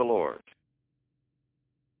fear of the Lord.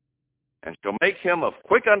 And shall make him of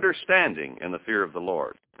quick understanding in the fear of the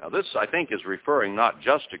Lord. Now this, I think, is referring not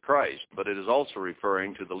just to Christ, but it is also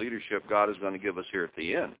referring to the leadership God is going to give us here at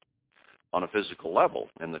the end on a physical level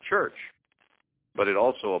in the church. But it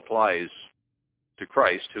also applies to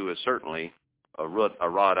Christ, who is certainly a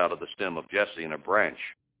rod out of the stem of Jesse and a branch.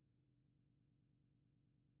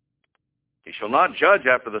 He shall not judge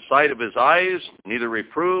after the sight of his eyes, neither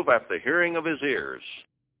reprove after the hearing of his ears.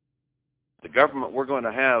 The government we're going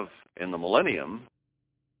to have in the millennium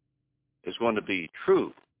is going to be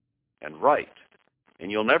true and right.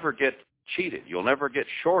 And you'll never get cheated. You'll never get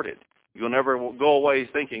shorted. You'll never go away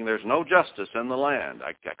thinking there's no justice in the land.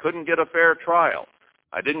 I couldn't get a fair trial.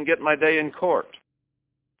 I didn't get my day in court.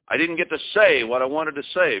 I didn't get to say what I wanted to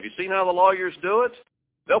say. Have you seen how the lawyers do it?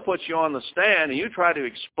 They'll put you on the stand and you try to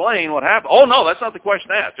explain what happened. Oh, no, that's not the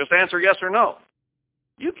question asked. Just answer yes or no.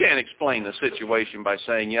 You can't explain the situation by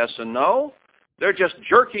saying yes and no. They're just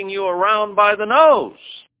jerking you around by the nose.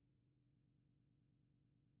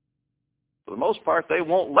 For the most part, they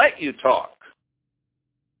won't let you talk.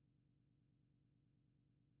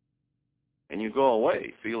 And you go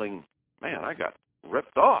away feeling, man, I got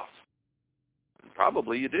ripped off. And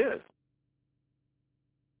probably you did.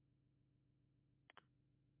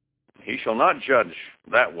 He shall not judge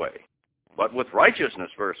that way, but with righteousness,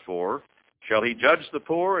 verse 4, shall he judge the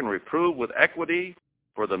poor and reprove with equity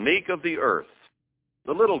for the meek of the earth.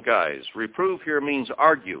 The little guys, reprove here means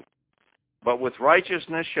argue. But with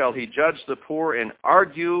righteousness shall he judge the poor and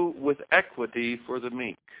argue with equity for the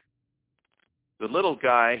meek. The little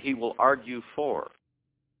guy he will argue for.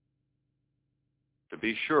 To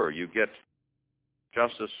be sure, you get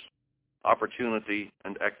justice, opportunity,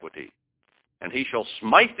 and equity. And he shall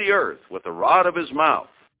smite the earth with the rod of his mouth,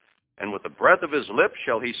 and with the breath of his lips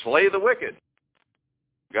shall he slay the wicked.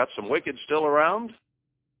 Got some wicked still around?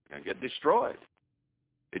 Going to get destroyed.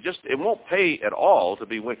 It won't pay at all to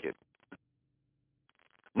be wicked.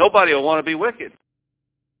 Nobody will want to be wicked.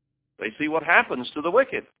 They see what happens to the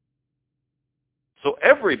wicked. So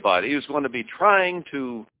everybody is going to be trying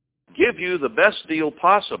to give you the best deal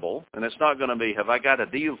possible, and it's not going to be, have I got a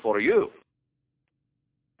deal for you?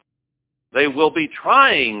 They will be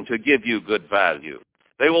trying to give you good value.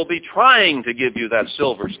 They will be trying to give you that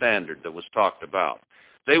silver standard that was talked about.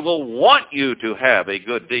 They will want you to have a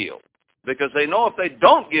good deal because they know if they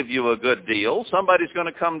don't give you a good deal, somebody's going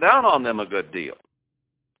to come down on them a good deal.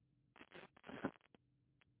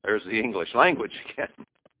 There's the English language again.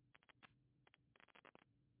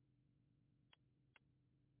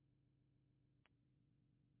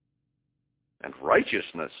 And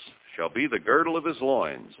righteousness shall be the girdle of his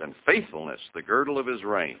loins, and faithfulness the girdle of his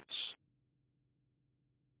reins.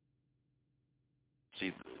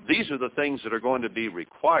 See, these are the things that are going to be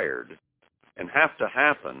required and have to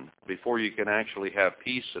happen before you can actually have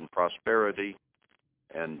peace and prosperity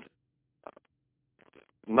and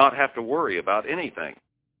not have to worry about anything.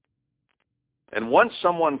 And once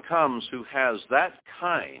someone comes who has that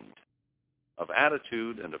kind of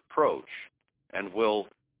attitude and approach and will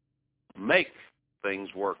make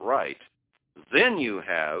things work right, then you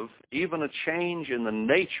have even a change in the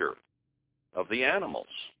nature of the animals.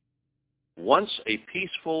 Once a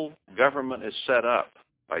peaceful government is set up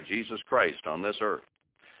by Jesus Christ on this earth,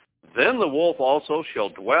 then the wolf also shall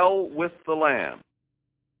dwell with the lamb.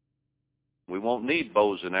 We won't need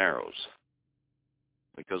bows and arrows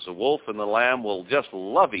because the wolf and the lamb will just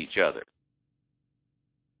love each other.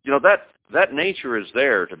 You know, that nature is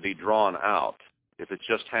there to be drawn out if it's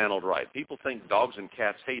just handled right. People think dogs and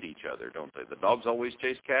cats hate each other, don't they? The dogs always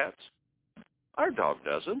chase cats. Our dog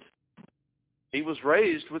doesn't. He was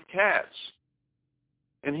raised with cats,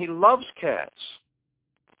 and he loves cats.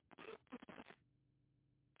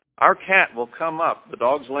 Our cat will come up. The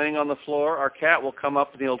dog's laying on the floor. Our cat will come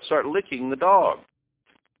up, and he'll start licking the dog.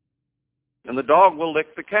 And the dog will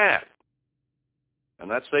lick the cat. And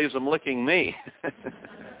that saves him licking me.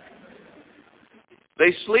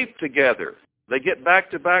 They sleep together. They get back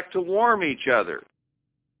to warm each other.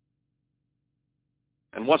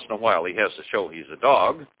 And once in a while he has to show he's a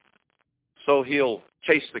dog. So he'll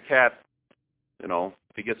chase the cat, you know,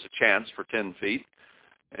 if he gets a chance for 10 feet.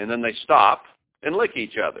 And then they stop and lick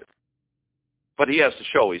each other. But he has to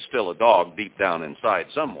show he's still a dog deep down inside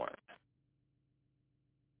somewhere.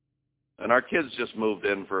 And our kids just moved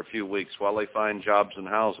in for a few weeks while they find jobs and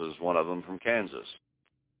houses, one of them from Kansas.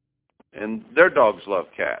 And their dogs love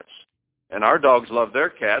cats. And our dogs love their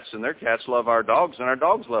cats, and their cats love our dogs, and our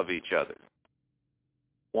dogs love each other.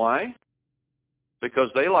 Why? Because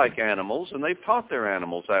they like animals, and they've taught their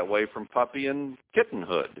animals that way from puppy and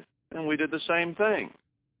kittenhood. And we did the same thing.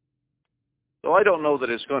 So I don't know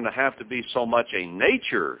that it's going to have to be so much a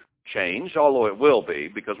nature change, although it will be,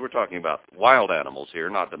 because we're talking about wild animals here,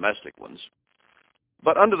 not domestic ones.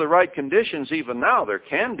 But under the right conditions, even now, there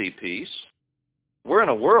can be peace. We're in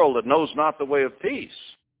a world that knows not the way of peace.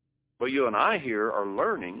 But you and I here are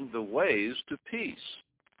learning the ways to peace.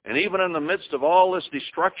 And even in the midst of all this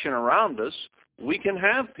destruction around us, we can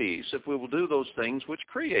have peace if we will do those things which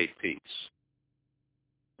create peace.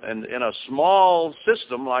 And in a small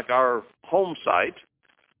system like our home site,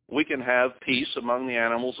 we can have peace among the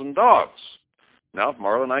animals and dogs. Now, if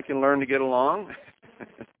Marla and I can learn to get along,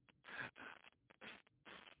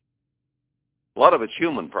 a lot of it's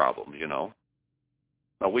human problems, you know.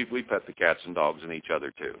 Now, we pet the cats and dogs and each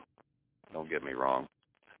other, too. Don't get me wrong.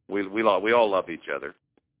 We all love each other.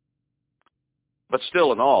 But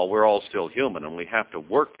still in all, we're all still human, and we have to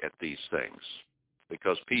work at these things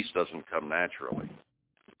because peace doesn't come naturally.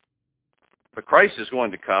 But Christ is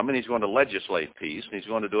going to come, and he's going to legislate peace, and he's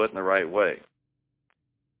going to do it in the right way.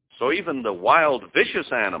 So even the wild,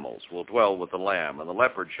 vicious animals will dwell with the lamb, and the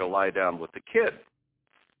leopard shall lie down with the kid.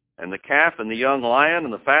 And the calf and the young lion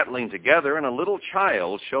and the fatling together, and a little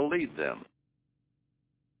child shall lead them.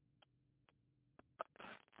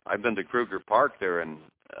 I've been to Kruger Park there in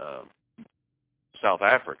South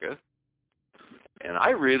Africa, and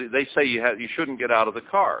they say you shouldn't get out of the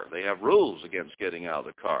car. They have rules against getting out of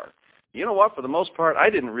the car. You know what? For the most part, I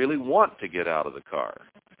didn't really want to get out of the car.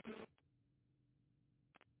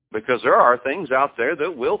 Because there are things out there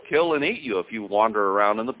that will kill and eat you if you wander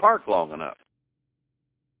around in the park long enough.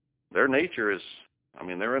 Their nature is,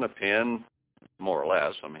 they're in a pen, more or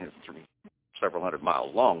less. It's a several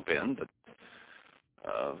 100-mile long pen, but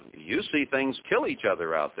you see things kill each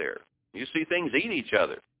other out there. You see things eat each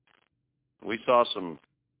other. We saw some,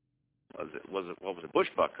 what was it,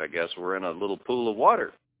 bushbuck, I guess, were in a little pool of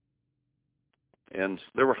water. And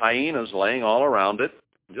there were hyenas laying all around it,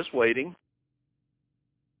 just waiting.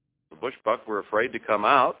 The bushbuck were afraid to come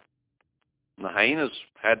out, and the hyenas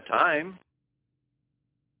had time.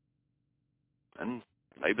 And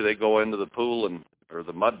maybe they go into the pool or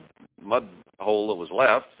the mud hole that was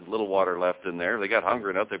left, a little water left in there. They got hungry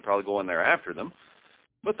enough, they'd probably go in there after them.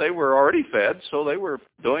 But they were already fed, so they were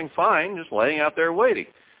doing fine, just laying out there waiting.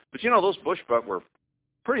 But those bushbuck were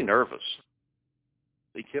pretty nervous.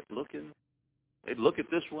 They kept looking. They'd look at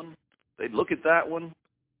this one. They'd look at that one.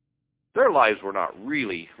 Their lives were not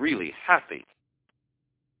really, really happy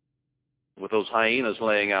with those hyenas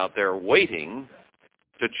laying out there waiting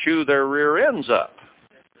to chew their rear ends up.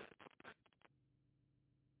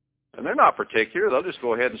 And they're not particular. They'll just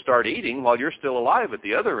go ahead and start eating while you're still alive at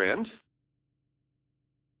the other end.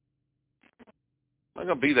 Not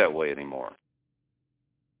going to be that way anymore.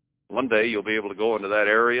 One day you'll be able to go into that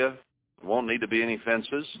area. There won't need to be any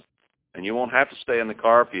fences. And you won't have to stay in the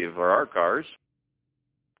car for our cars.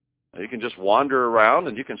 You can just wander around,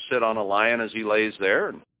 and you can sit on a lion as he lays there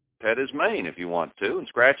and pet his mane if you want to and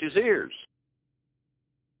scratch his ears.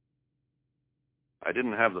 I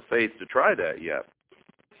didn't have the faith to try that yet.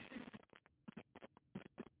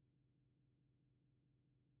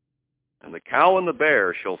 And the cow and the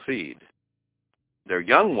bear shall feed. Their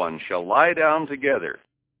young ones shall lie down together.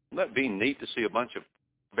 Wouldn't that be neat to see a bunch of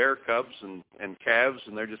bear cubs and calves,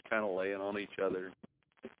 and they're just kind of laying on each other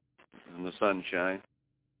in the sunshine?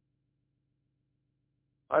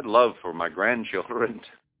 I'd love for my grandchildren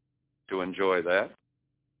to enjoy that.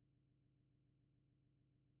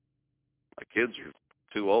 My kids are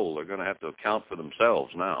too old. They're going to have to account for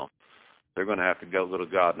themselves now. They're going to have to go to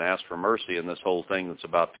God and ask for mercy in this whole thing that's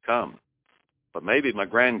about to come. But maybe my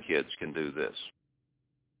grandkids can do this.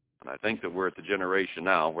 And I think that we're at the generation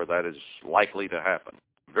now where that is likely to happen,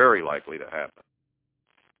 very likely to happen.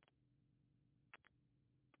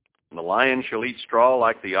 And the lion shall eat straw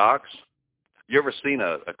like the ox. You ever seen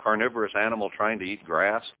a carnivorous animal trying to eat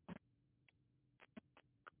grass?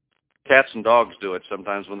 Cats and dogs do it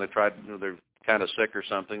sometimes when they're kind of sick or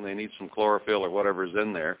something. They need some chlorophyll or whatever's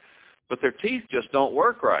in there. But their teeth just don't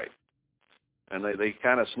work right. And they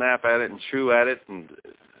kind of snap at it and chew at it, and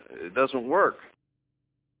it doesn't work.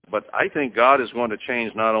 But I think God is going to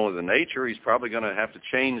change not only the nature, he's probably going to have to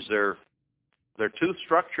change their tooth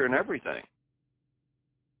structure and everything.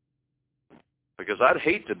 Because I'd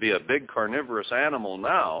hate to be a big carnivorous animal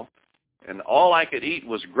now, and all I could eat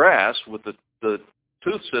was grass with the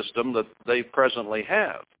tooth system that they presently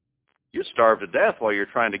have. You'd starve to death while you're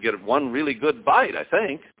trying to get one really good bite, I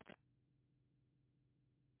think.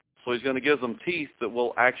 So he's going to give them teeth that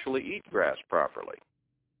will actually eat grass properly.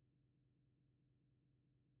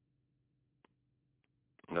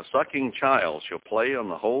 And a sucking child shall play on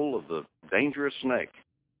the hole of the dangerous snake.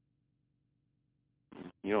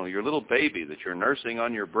 You know, your little baby that you're nursing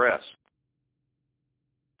on your breast.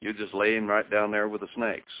 You're just laying right down there with the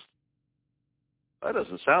snakes. That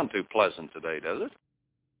doesn't sound too pleasant today, does it?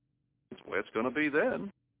 That's the way it's going to be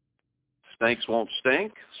then. Snakes won't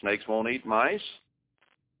stink. Snakes won't eat mice.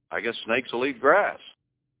 I guess snakes will eat grass.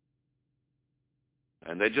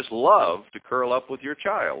 And they just love to curl up with your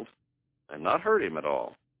child and not hurt him at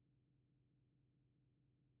all.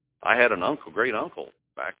 I had an great uncle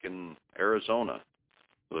back in Arizona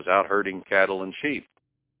who was out herding cattle and sheep.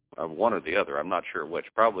 One or the other. I'm not sure which.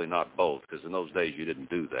 Probably not both, because in those days you didn't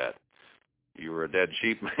do that. You were a dead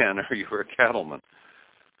sheep man or you were a cattleman.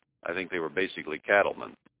 I think they were basically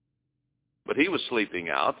cattlemen. But he was sleeping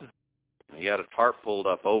out. He had a tarp pulled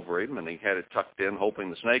up over him, and he had it tucked in, hoping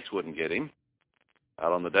the snakes wouldn't get him,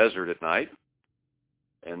 out on the desert at night.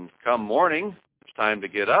 And come morning, it's time to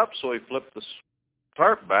get up, so he flipped the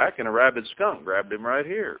tarp back, and a rabid skunk grabbed him right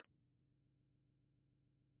here.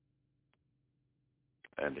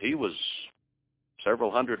 And he was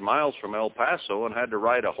several hundred miles from El Paso and had to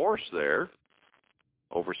ride a horse there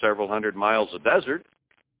over several hundred miles of desert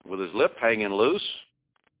with his lip hanging loose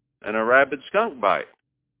and a rabid skunk bite.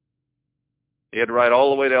 He had to ride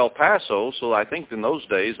all the way to El Paso, so I think in those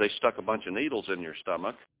days they stuck a bunch of needles in your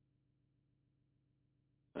stomach.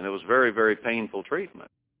 And it was very, very painful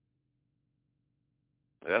treatment.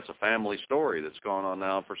 That's a family story that's gone on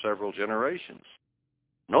now for several generations.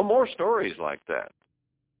 No more stories like that.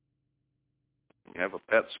 You have a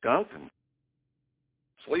pet skunk and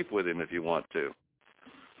sleep with him if you want to.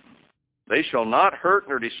 They shall not hurt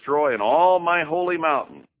nor destroy in all my holy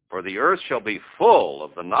mountain, for the earth shall be full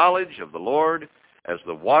of the knowledge of the Lord as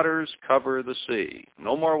the waters cover the sea.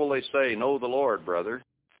 No more will they say, know the Lord, brother.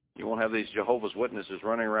 You won't have these Jehovah's Witnesses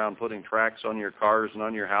running around putting tracks on your cars and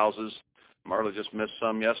on your houses. Marla just missed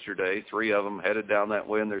some yesterday. 3 of them headed down that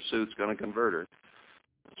way in their suits, going to convert her.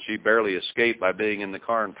 She barely escaped by being in the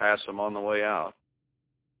car and passed them on the way out.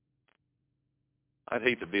 I'd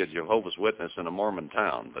hate to be a Jehovah's Witness in a Mormon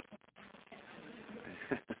town, but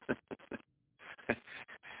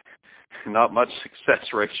not much success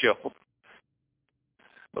ratio.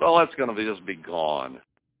 But all that's going to just be gone.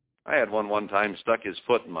 I had one time stuck his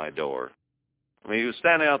foot in my door. I mean, he was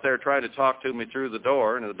standing out there trying to talk to me through the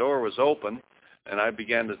door, and the door was open, and I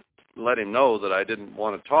began to let him know that I didn't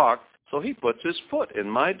want to talk, so he puts his foot in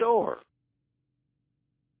my door.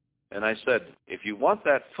 And I said, if you want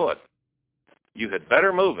that foot, you had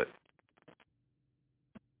better move it.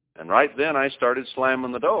 And right then I started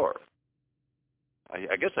slamming the door.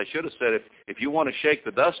 I guess I should have said, if you want to shake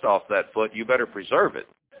the dust off that foot, you better preserve it.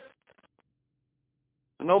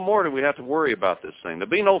 No more do we have to worry about this thing. There'll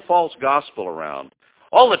be no false gospel around.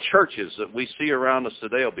 All the churches that we see around us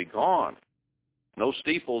today will be gone. No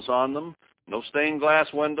steeples on them, no stained glass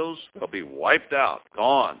windows. They'll be wiped out,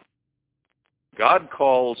 gone. God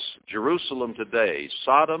calls Jerusalem today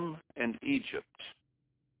Sodom and Egypt.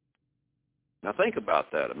 Now think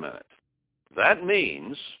about that a minute. That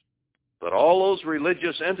means that all those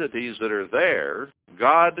religious entities that are there,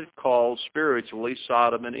 God calls spiritually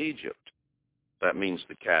Sodom and Egypt. That means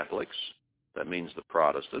the Catholics, that means the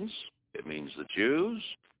Protestants, it means the Jews,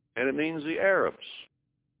 and it means the Arabs.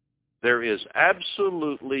 There is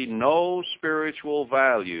absolutely no spiritual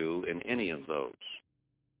value in any of those.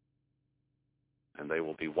 And they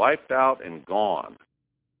will be wiped out and gone.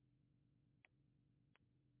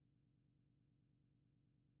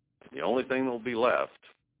 The only thing that will be left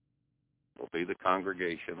will be the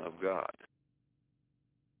congregation of God.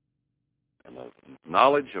 And the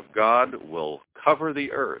knowledge of God will cover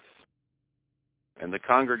the earth. And the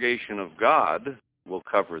congregation of God will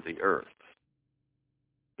cover the earth.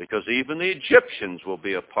 Because even the Egyptians will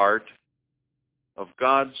be a part of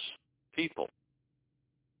God's people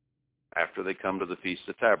after they come to the Feast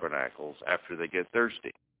of Tabernacles, after they get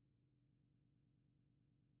thirsty.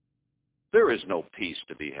 There is no peace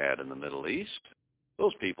to be had in the Middle East.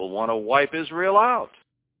 Those people want to wipe Israel out.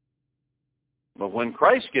 But when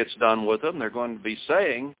Christ gets done with them, they're going to be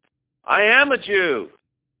saying, I am a Jew.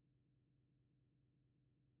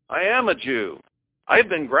 I am a Jew. I've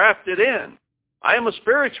been grafted in. I am a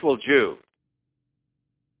spiritual Jew.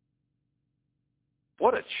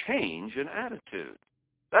 What a change in attitude.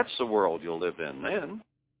 That's the world you'll live in then.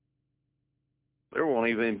 There won't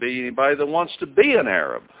even be anybody that wants to be an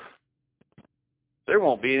Arab. There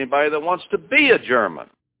won't be anybody that wants to be a German.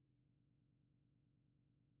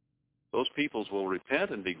 Those peoples will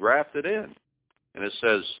repent and be grafted in. And it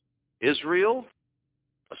says, Israel,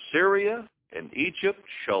 Assyria, and Egypt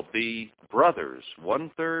shall be brothers,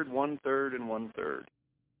 1/3, 1/3, and 1/3.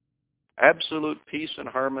 Absolute peace and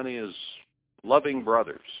harmony is loving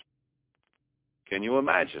brothers. Can you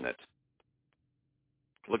imagine it?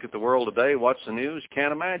 Look at the world today, watch the news,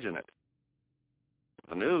 can't imagine it.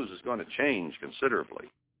 The news is going to change considerably.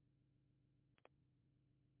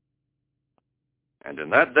 And in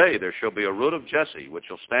that day there shall be a root of Jesse, which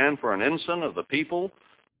shall stand for an ensign of the people,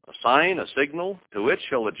 a sign, a signal, to which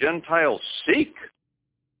shall the Gentiles seek.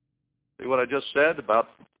 See what I just said about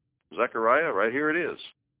Zechariah? Right here it is.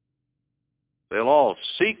 They'll all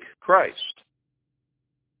seek Christ.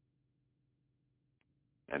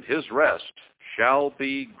 and his rest shall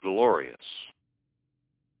be glorious.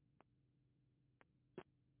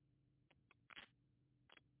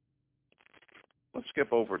 Let's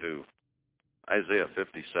skip over to Isaiah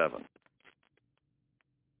 57.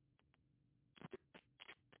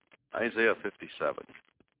 Isaiah 57.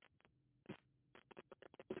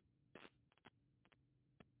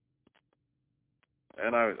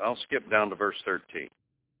 And I'll skip down to verse 13.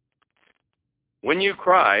 When you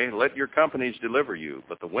cry, let your companies deliver you,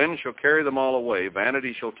 but the wind shall carry them all away,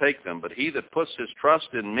 vanity shall take them. But he that puts his trust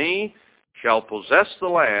in me shall possess the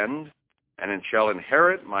land, and shall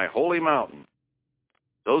inherit my holy mountain.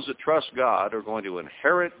 Those that trust God are going to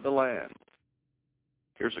inherit the land.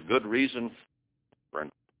 Here's a good reason for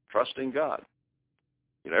trusting God.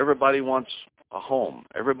 You know, everybody wants a home.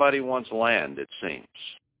 Everybody wants land, it seems.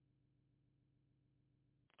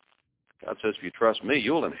 God says, if you trust me,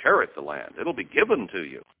 you'll inherit the land. It'll be given to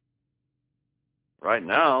you. Right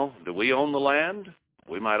now, do we own the land?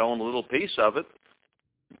 We might own a little piece of it.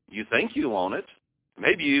 You think you own it.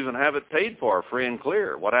 Maybe you even have it paid for, free and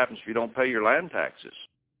clear. What happens if you don't pay your land taxes?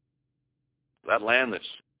 That land that's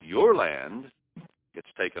your land gets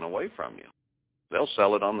taken away from you. They'll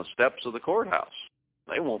sell it on the steps of the courthouse.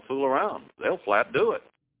 They won't fool around. They'll flat do it.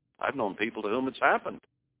 I've known people to whom it's happened.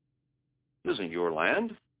 It isn't your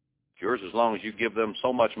land. It's yours as long as you give them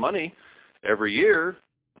so much money every year,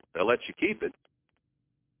 they'll let you keep it.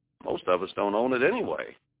 Most of us don't own it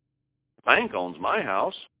anyway. The bank owns my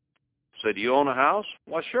house. Say, do you own a house?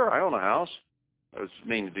 Well, sure, I own a house. Does it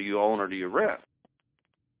mean, do you own or do you rent?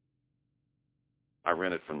 I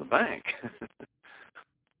rent it from the bank.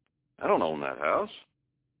 I don't own that house.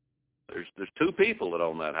 There's two people that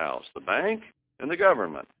own that house, the bank and the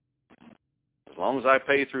government. As long as I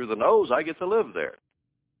pay through the nose, I get to live there.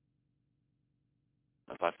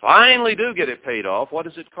 If I finally do get it paid off, what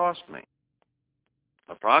does it cost me?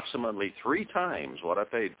 Approximately 3 times what I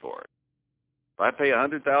paid for it. If I pay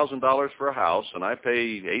 $100,000 for a house and I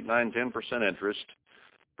pay 8, 9, 10% interest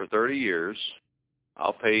for 30 years,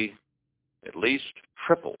 I'll pay at least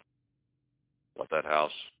triple what that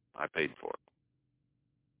house I paid for.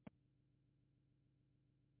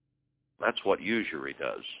 That's what usury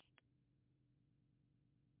does.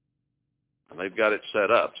 And they've got it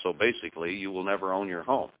set up, so basically you will never own your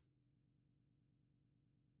home.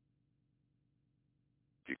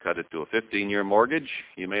 If you cut it to a 15-year mortgage,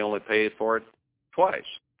 you may only pay for it twice,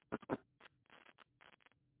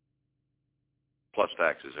 plus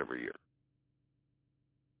taxes every year.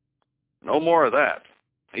 No more of that.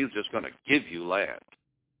 He's just going to give you land,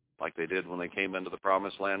 like they did when they came into the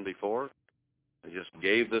promised land before. They just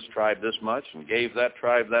gave this tribe this much, and gave that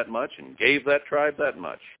tribe that much, and gave that tribe that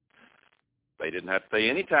much. They didn't have to pay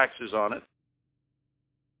any taxes on it.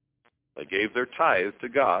 They gave their tithe to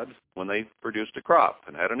God when they produced a crop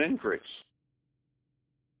and had an increase.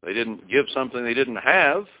 They didn't give something they didn't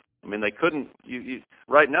have. I mean, they couldn't.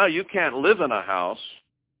 Right now, you can't live in a house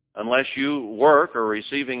unless you work or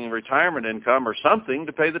receiving retirement income or something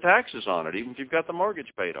to pay the taxes on it, even if you've got the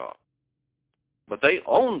mortgage paid off. But they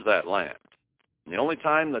owned that land. And the only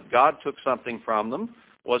time that God took something from them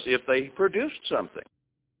was if they produced something.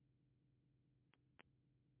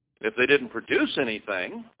 If they didn't produce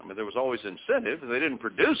anything, I mean, there was always incentive. If they didn't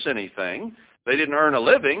produce anything, they didn't earn a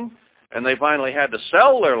living, and they finally had to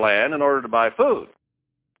sell their land in order to buy food.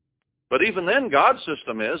 But even then, God's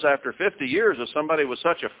system is, after 50 years, if somebody was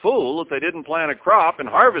such a fool that they didn't plant a crop and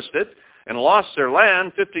harvest it and lost their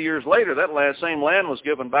land, 50 years later, that same land was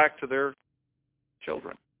given back to their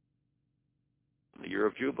children. The year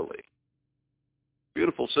of Jubilee.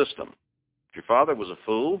 Beautiful system. If your father was a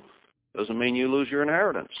fool, doesn't mean you lose your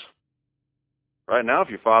inheritance. Right now, if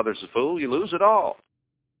your father's a fool, you lose it all.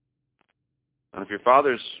 And if your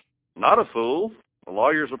father's not a fool, the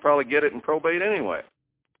lawyers will probably get it in probate anyway,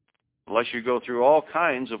 unless you go through all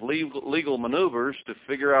kinds of legal maneuvers to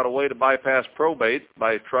figure out a way to bypass probate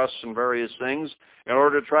by trusts and various things in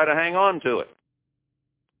order to try to hang on to it.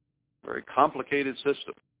 Very complicated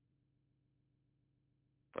system.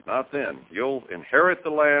 But not then. You'll inherit the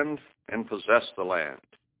land and possess the land.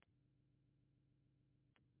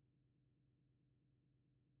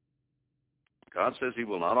 God says he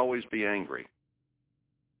will not always be angry.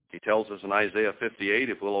 He tells us in Isaiah 58,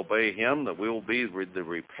 if we'll obey him, that we will be the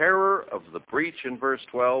repairer of the breach in verse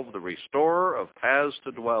 12, the restorer of paths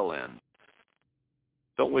to dwell in.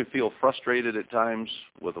 Don't we feel frustrated at times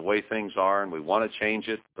with the way things are, and we want to change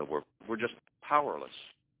it, but we're just powerless?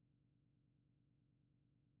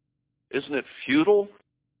 Isn't it futile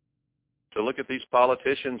to look at these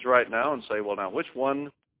politicians right now and say, well, now, which one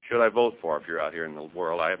should I vote for? If you're out here in the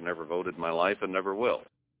world, I have never voted in my life and never will.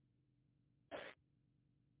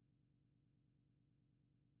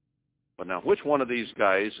 But now, which one of these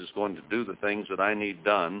guys is going to do the things that I need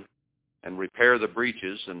done and repair the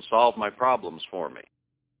breaches and solve my problems for me?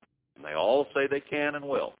 And they all say they can and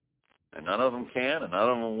will. And none of them can, and none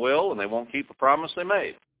of them will, and they won't keep a promise they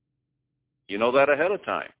made. You know that ahead of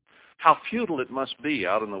time. How futile it must be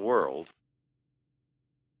out in the world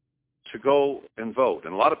to go and vote.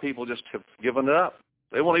 And a lot of people just have given it up.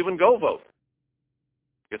 They won't even go vote.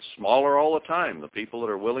 It gets smaller all the time, the people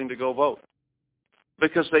that are willing to go vote.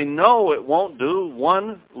 Because they know it won't do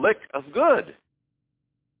one lick of good.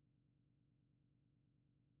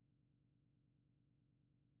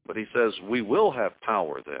 But he says, we will have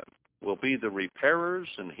power then. We'll be the repairers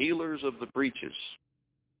and healers of the breaches.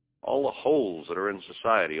 All the holes that are in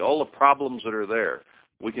society, all the problems that are there,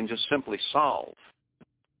 we can just simply solve.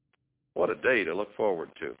 What a day to look forward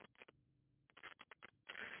to.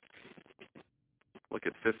 Look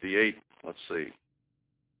at 58. Let's see.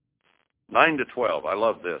 9 to 12. I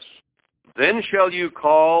love this. Then shall you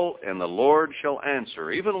call, and the Lord shall answer.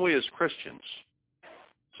 Even we as Christians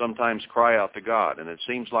sometimes cry out to God, and it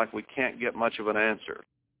seems like we can't get much of an answer.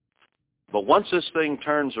 But once this thing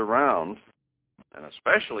turns around, and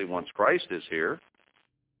especially once Christ is here,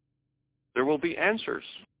 there will be answers,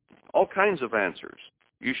 all kinds of answers.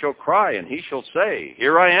 You shall cry, and he shall say,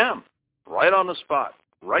 here I am, right on the spot,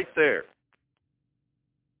 right there.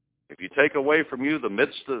 If you take away from you the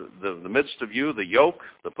midst of you, the yoke,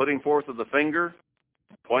 the putting forth of the finger,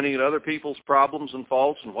 pointing at other people's problems and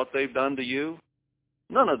faults and what they've done to you,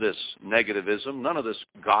 none of this negativism, none of this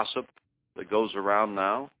gossip that goes around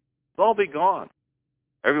now, it'll all be gone.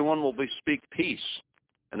 Everyone will speak peace,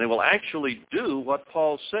 and they will actually do what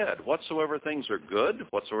Paul said. Whatsoever things are good,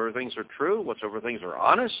 whatsoever things are true, whatsoever things are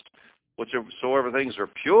honest, whatsoever things are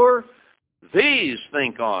pure, these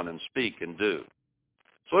think on and speak and do.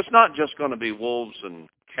 So it's not just going to be wolves and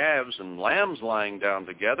calves and lambs lying down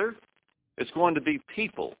together. It's going to be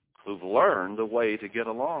people who've learned the way to get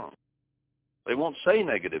along. They won't say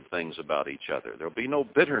negative things about each other. There'll be no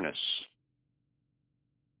bitterness,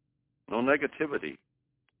 no negativity.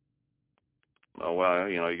 Oh, well,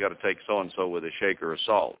 you got to take so-and-so with a shaker of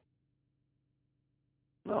salt.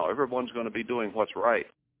 No, everyone's going to be doing what's right.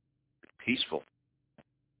 Peaceful.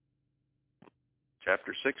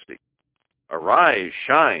 Chapter 60. Arise,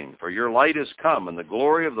 shine, for your light is come, and the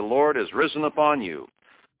glory of the Lord is risen upon you.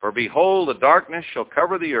 For behold, the darkness shall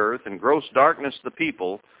cover the earth, and gross darkness the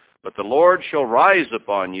people. But the Lord shall rise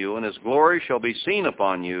upon you, and his glory shall be seen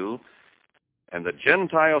upon you. And the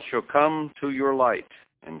Gentiles shall come to your light,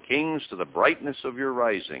 and kings to the brightness of your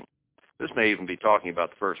rising. This may even be talking about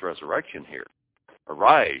the first resurrection here.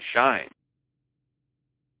 Arise, shine.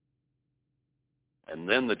 And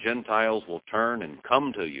then the Gentiles will turn and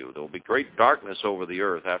come to you. There will be great darkness over the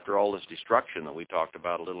earth after all this destruction that we talked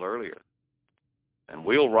about a little earlier. And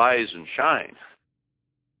we'll rise and shine.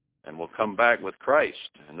 And we'll come back with Christ.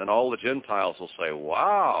 And then all the Gentiles will say,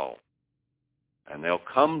 wow. And they'll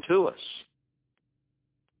come to us.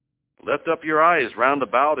 Lift up your eyes round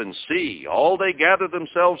about and see. All they gather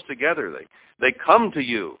themselves together. They come to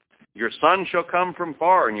you. Your son shall come from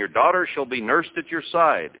far, and your daughter shall be nursed at your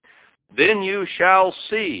side. Then you shall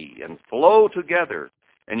see and flow together,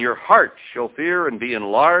 and your heart shall fear and be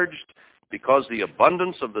enlarged, because the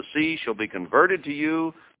abundance of the sea shall be converted to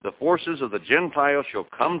you. The forces of the Gentiles shall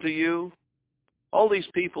come to you. All these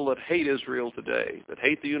people that hate Israel today, that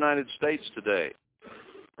hate the United States today,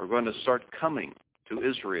 are going to start coming to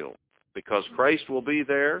Israel, because Christ will be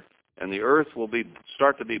there, and the earth will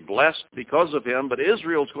start to be blessed because of him, but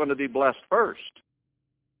Israel's going to be blessed first.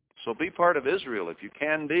 So be part of Israel if you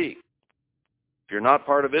can be. If you're not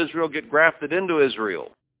part of Israel, get grafted into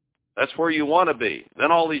Israel. That's where you want to be.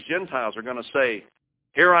 Then all these Gentiles are going to say,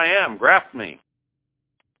 here I am, graft me.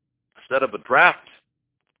 Instead of a draft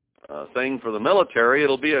thing for the military,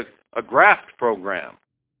 it'll be a graft program.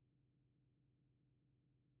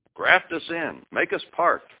 Graft us in. Make us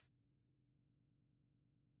part.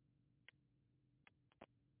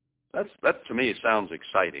 That to me sounds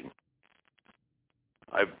exciting.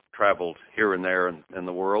 I've traveled here and there in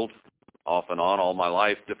the world, off and on all my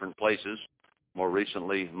life, different places, more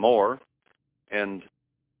recently more, and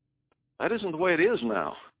that isn't the way it is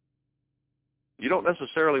now. You don't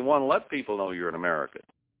necessarily want to let people know you're an American.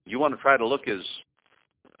 You want to try to look as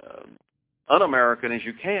un-American as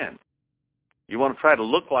you can. You want to try to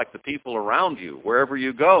look like the people around you wherever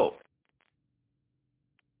you go,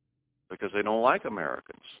 because they don't like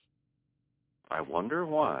Americans. I wonder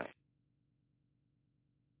why.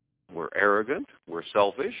 We're arrogant. We're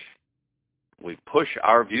selfish. We push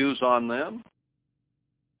our views on them.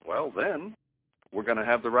 Well, then, we're going to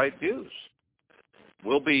have the right views.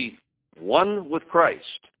 We'll be one with Christ.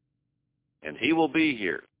 and he will be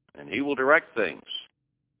here, and he will direct things.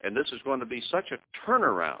 And this is going to be such a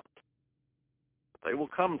turnaround. They will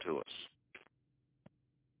come to us.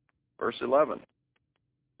 Verse 11.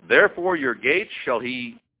 Therefore your gates shall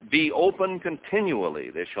he be open continually.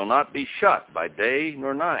 They shall not be shut by day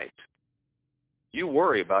nor night. You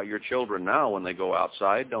worry about your children now when they go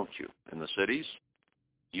outside, don't you, in the cities?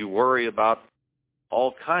 You worry about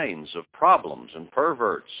all kinds of problems and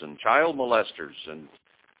perverts and child molesters and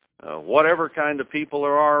whatever kind of people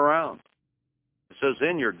there are around. It says,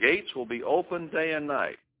 then your gates will be open day and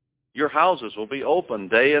night. Your houses will be open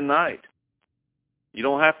day and night. You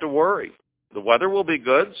don't have to worry. The weather will be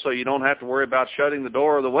good, so you don't have to worry about shutting the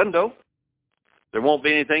door or the window. There won't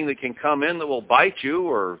be anything that can come in that will bite you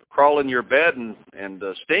or crawl in your bed and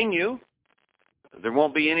sting you. There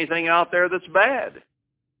won't be anything out there that's bad.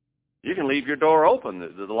 You can leave your door open.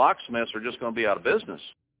 The locksmiths are just going to be out of business.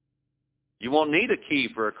 You won't need a key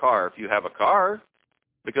for a car if you have a car,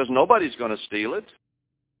 because nobody's going to steal it.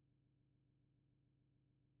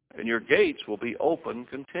 And your gates will be open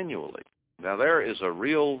continually. Now there is a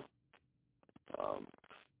real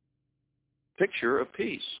picture of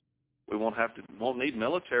peace. We won't need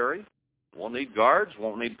military, won't need guards,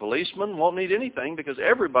 won't need policemen, won't need anything, because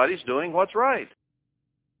everybody's doing what's right.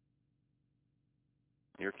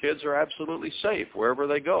 Your kids are absolutely safe wherever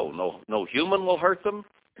they go. No human will hurt them.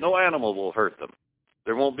 No animal will hurt them.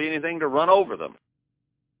 There won't be anything to run over them.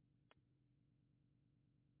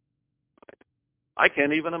 I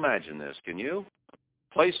can't even imagine this, can you?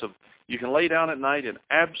 You can lay down at night in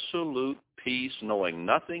absolute peace, knowing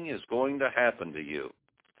nothing is going to happen to you.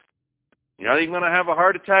 You're not even going to have a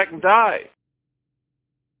heart attack and die,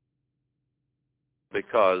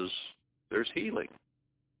 because there's healing.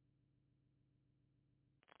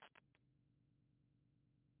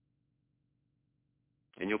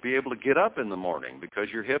 And you'll be able to get up in the morning because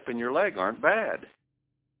your hip and your leg aren't bad.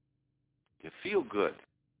 You feel good.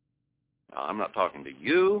 Now, I'm not talking to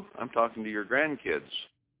you. I'm talking to your grandkids,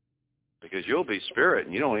 because you'll be spirit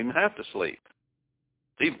and you don't even have to sleep.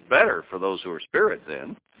 It's even better for those who are spirit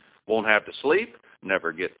then. Won't have to sleep,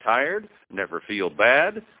 never get tired, never feel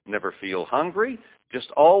bad, never feel hungry,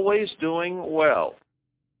 just always doing well.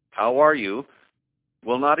 How are you?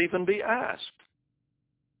 Will not even be asked.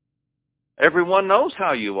 Everyone knows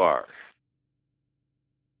how you are.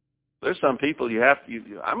 There's some people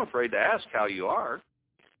I'm afraid to ask how you are.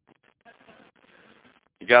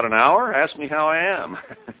 You got an hour? Ask me how I am.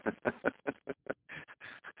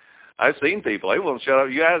 I've seen people, they won't shut up.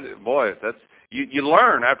 You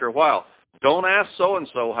learn after a while. Don't ask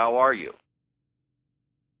so-and-so, how are you?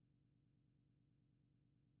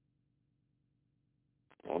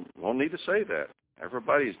 Won't need to say that.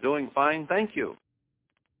 Everybody's doing fine, thank you.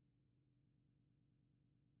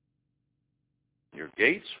 Your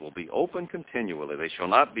gates will be open continually. They shall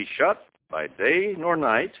not be shut by day nor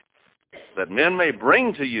night, that men may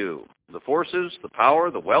bring to you the forces, the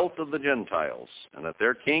power, the wealth of the Gentiles, and that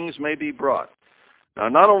their kings may be brought. Now,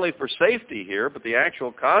 not only for safety here, but the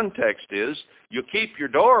actual context is you keep your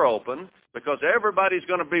door open because everybody's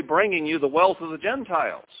going to be bringing you the wealth of the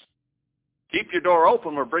Gentiles. Keep your door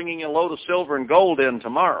open. We're bringing a load of silver and gold in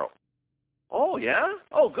tomorrow. Oh, yeah?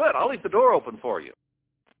 Oh, good. I'll leave the door open for you.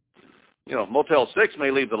 Motel 6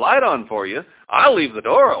 may leave the light on for you. I'll leave the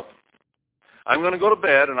door open. I'm going to go to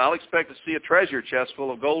bed, and I'll expect to see a treasure chest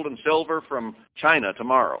full of gold and silver from China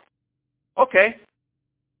tomorrow. Okay.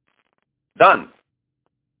 Done.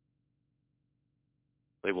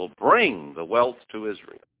 They will bring the wealth to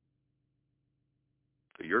Israel,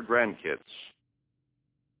 to your grandkids.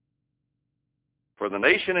 For the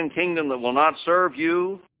nation and kingdom that will not serve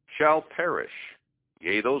you shall perish.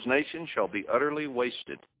 Yea, those nations shall be utterly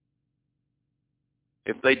wasted.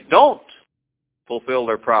 If they don't fulfill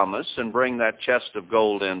their promise and bring that chest of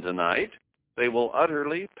gold in tonight, they will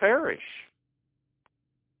utterly perish.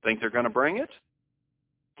 Think they're going to bring it?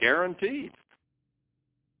 Guaranteed.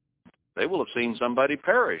 They will have seen somebody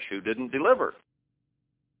perish who didn't deliver.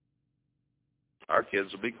 Our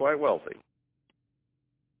kids will be quite wealthy.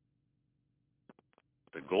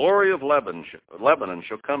 The glory of Lebanon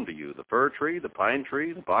shall come to you, the fir tree, the pine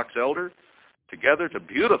tree, the box elder, together to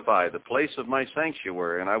beautify the place of my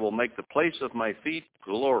sanctuary, and I will make the place of my feet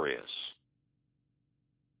glorious.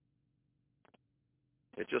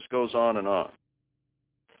 It just goes on and on.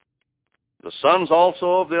 The sons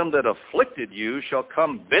also of them that afflicted you shall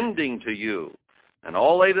come bending to you, and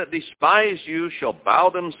all they that despise you shall bow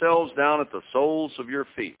themselves down at the soles of your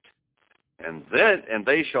feet. And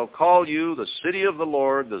they shall call you the city of the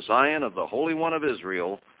Lord, the Zion of the Holy One of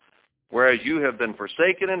Israel, whereas you have been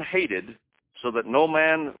forsaken and hated, so that no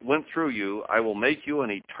man went through you, I will make you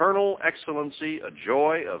an eternal excellency, a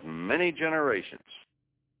joy of many generations.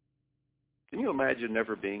 Can you imagine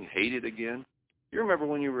never being hated again? You remember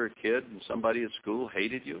when you were a kid and somebody at school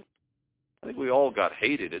hated you? I think we all got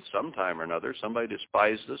hated at some time or another. Somebody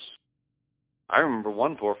despised us. I remember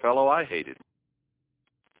one poor fellow I hated.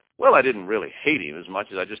 Well, I didn't really hate him as much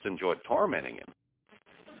as I just enjoyed tormenting him.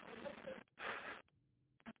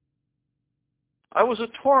 I was a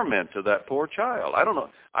torment to that poor child. I don't know.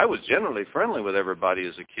 I was generally friendly with everybody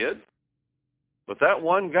as a kid. But that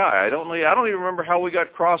one guy, I don't even remember how we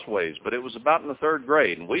got crossways, but it was about in the 3rd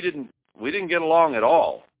grade, and we didn't get along at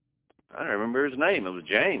all. I don't remember his name. It was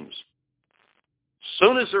James.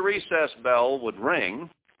 Soon as the recess bell would ring,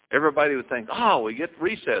 everybody would think, oh, we get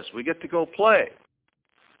recess. We get to go play.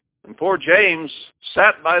 And poor James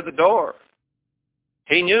sat by the door.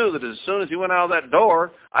 He knew that as soon as he went out of that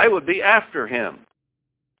door, I would be after him.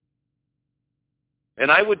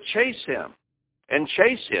 And I would chase him and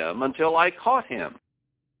chase him until I caught him.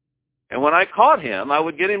 And when I caught him, I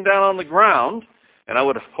would get him down on the ground, and I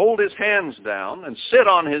would hold his hands down and sit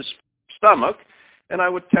on his stomach, and I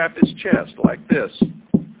would tap his chest like this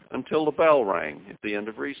until the bell rang at the end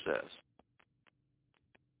of recess.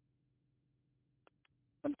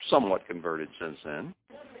 I'm somewhat converted since then.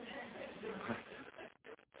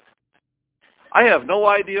 I have no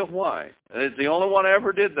idea why. It's the only one I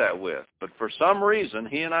ever did that with. But for some reason,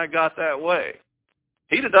 he and I got that way.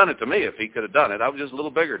 He'd have done it to me if he could have done it. I was just a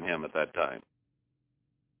little bigger than him at that time.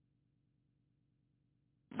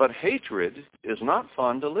 But hatred is not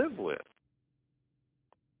fun to live with.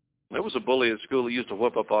 There was a bully at school who used to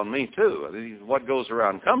whoop up on me, too. What goes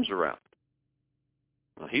around comes around.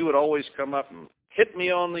 Well, he would always come up and hit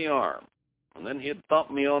me on the arm, and then he'd thump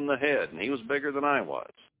me on the head, and he was bigger than I was.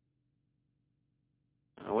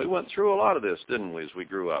 And we went through a lot of this, didn't we, as we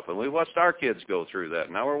grew up? And we watched our kids go through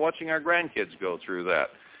that. Now we're watching our grandkids go through that.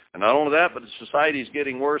 And not only that, but the society's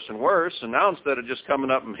getting worse and worse, and now instead of just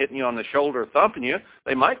coming up and hitting you on the shoulder, thumping you,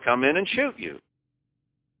 they might come in and shoot you.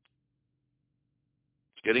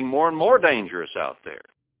 It's getting more and more dangerous out there.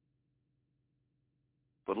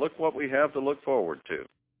 But look what we have to look forward to.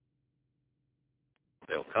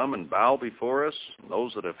 They'll come and bow before us,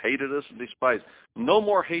 those that have hated us and despised. No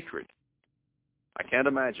more hatred. I can't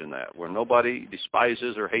imagine that, where nobody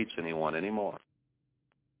despises or hates anyone anymore.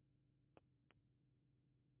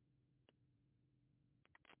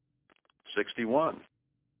 "61.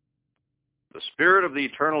 The Spirit of the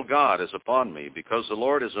eternal God is upon me, because the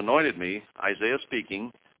Lord has anointed me," Isaiah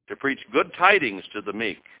speaking, "to preach good tidings to the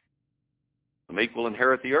meek. The meek will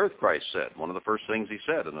inherit the earth," Christ said. One of the first things he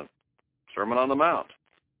said in the Sermon on the Mount.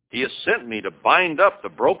 "He has sent me to bind up the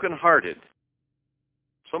brokenhearted."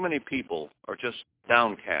 So many people are just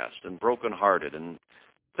downcast and brokenhearted and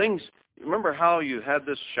things. Remember how you had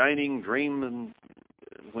this shining dream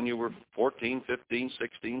when you were 14, 15,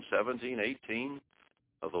 16, 17, 18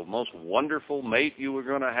 of the most wonderful mate you were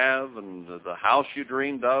going to have and the house you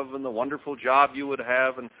dreamed of and the wonderful job you would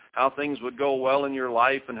have and how things would go well in your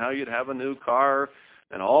life and how you'd have a new car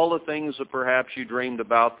and all the things that perhaps you dreamed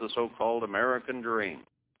about, the so-called American dream.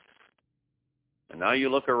 And now you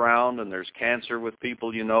look around and there's cancer with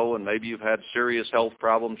people you know, and maybe you've had serious health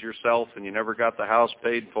problems yourself and you never got the house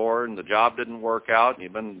paid for and the job didn't work out and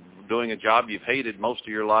you've been doing a job you've hated most of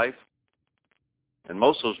your life. And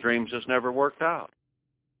most of those dreams just never worked out.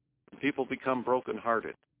 And people become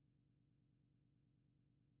brokenhearted.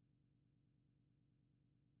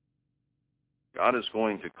 God is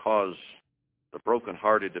going to cause the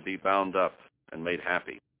brokenhearted to be bound up and made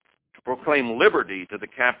happy, to proclaim liberty to the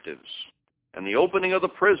captives, and the opening of the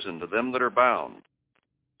prison to them that are bound,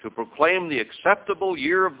 to proclaim the acceptable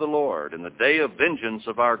year of the Lord and the day of vengeance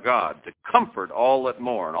of our God, to comfort all that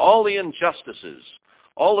mourn, all the injustices,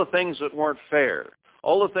 all the things that weren't fair,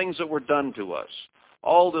 all the things that were done to us,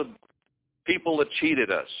 all the people that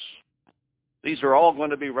cheated us. These are all going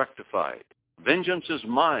to be rectified. "Vengeance is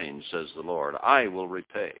mine," says the Lord. "I will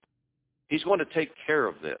repay." He's going to take care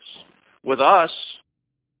of this. With us,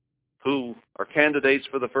 who are candidates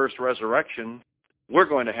for the first resurrection, we're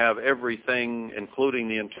going to have everything, including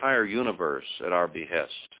the entire universe, at our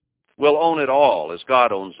behest. We'll own it all as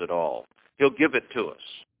God owns it all. He'll give it to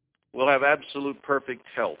us. We'll have absolute perfect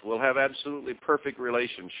health. We'll have absolutely perfect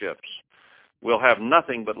relationships. We'll have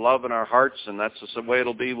nothing but love in our hearts, and that's the way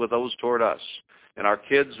it'll be with those toward us. And our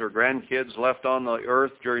kids or grandkids left on the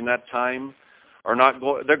earth during that time are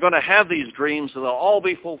they're going to have these dreams, and they'll all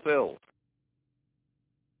be fulfilled.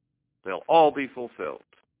 They'll all be fulfilled.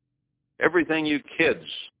 Everything you kids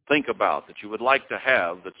think about that you would like to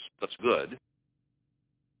have that's good,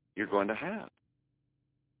 you're going to have.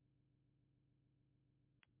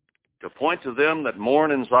 to point to them that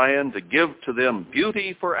mourn in Zion, to give to them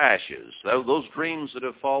beauty for ashes. Those dreams that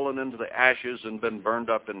have fallen into the ashes and been burned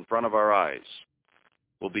up in front of our eyes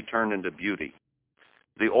will be turned into beauty.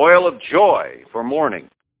 The oil of joy for mourning.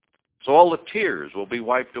 So all the tears will be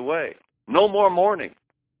wiped away. No more mourning.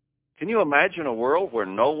 Can you imagine a world where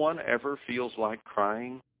no one ever feels like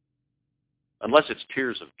crying? Unless it's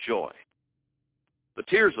tears of joy. The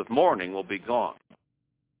tears of mourning will be gone.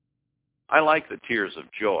 I like the tears of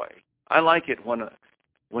joy. I like it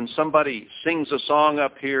when somebody sings a song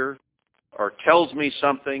up here or tells me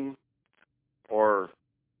something or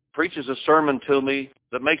preaches a sermon to me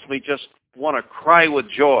that makes me just want to cry with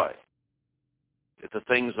joy at the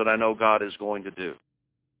things that I know God is going to do.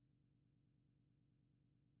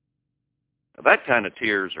 Now, that kind of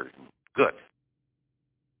tears are good.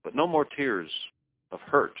 But no more tears of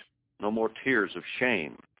hurt. No more tears of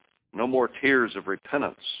shame. No more tears of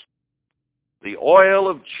repentance. The oil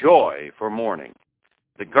of joy for mourning.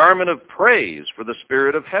 The garment of praise for the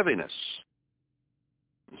spirit of heaviness.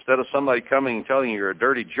 Instead of somebody coming and telling you you're a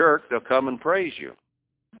dirty jerk, they'll come and praise you.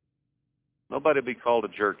 Nobody will be called a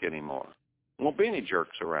jerk anymore. There won't be any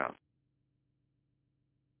jerks around.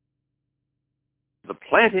 The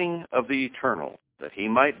planting of the eternal, that he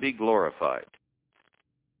might be glorified.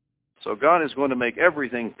 So God is going to make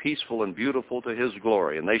everything peaceful and beautiful to his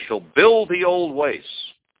glory, and they shall build the old wastes.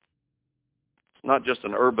 It's not just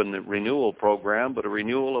an urban renewal program, but a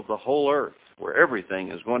renewal of the whole earth, where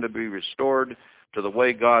everything is going to be restored to the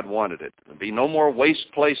way God wanted it. There'll be no more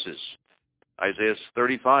waste places. Isaiah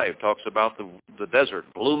 35 talks about the desert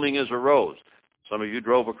blooming as a rose. Some of you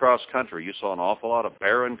drove across country. You saw an awful lot of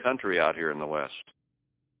barren country out here in the West.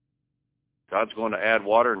 God's going to add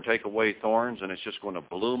water and take away thorns, and it's just going to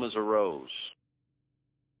bloom as a rose.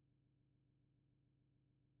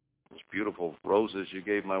 Those beautiful roses you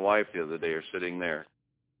gave my wife the other day are sitting there.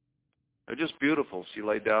 They're just beautiful. She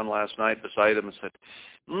laid down last night beside them and said,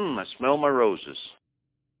 I smell my roses.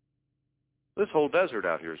 This whole desert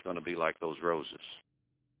out here is going to be like those roses.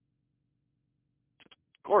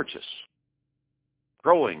 Gorgeous.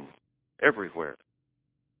 Growing everywhere.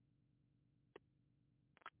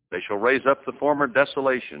 They shall raise up the former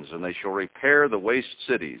desolations, and they shall repair the waste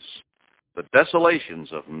cities, the desolations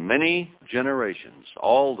of many generations,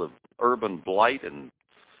 all the urban blight and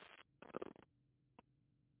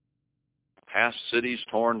past cities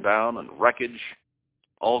torn down and wreckage,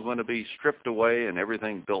 all going to be stripped away and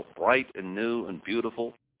everything built bright and new and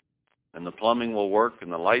beautiful, and the plumbing will work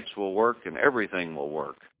and the lights will work and everything will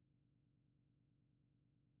work.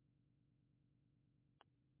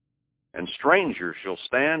 And strangers shall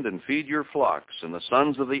stand and feed your flocks, and the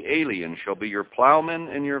sons of the alien shall be your plowmen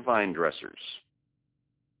and your vine dressers.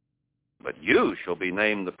 But you shall be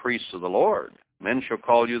named the priests of the Lord. Men shall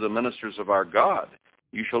call you the ministers of our God.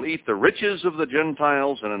 You shall eat the riches of the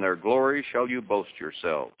Gentiles, and in their glory shall you boast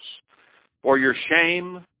yourselves. For your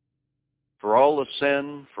shame, for all the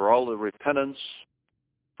sin, for all the repentance,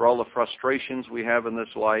 for all the frustrations we have in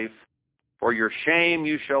this life, for your shame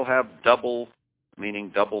you shall have double,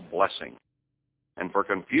 meaning double blessing. And for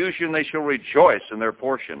confusion they shall rejoice in their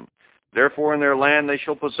portion. Therefore in their land they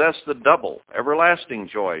shall possess the double. Everlasting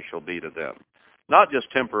joy shall be to them. Not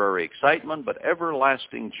just temporary excitement, but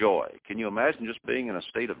everlasting joy. Can you imagine just being in a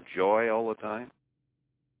state of joy all the time?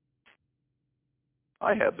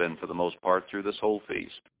 I have been for the most part through this whole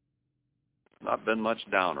feast. Not been much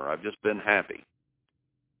downer. I've just been happy.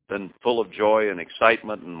 Been full of joy and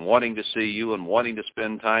excitement and wanting to see you and wanting to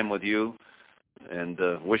spend time with you and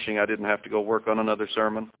wishing I didn't have to go work on another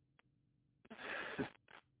sermon.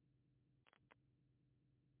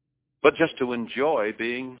 But just to enjoy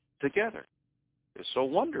being together. It's so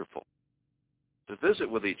wonderful to visit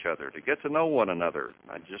with each other, to get to know one another.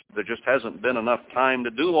 There just hasn't been enough time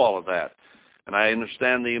to do all of that. And I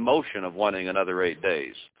understand the emotion of wanting another 8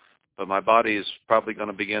 days. But my body is probably going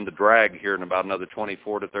to begin to drag here in about another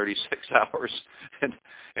 24 to 36 hours.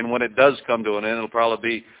 And when it does come to an end, it'll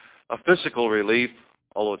probably be a physical relief,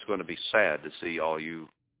 although it's going to be sad to see all you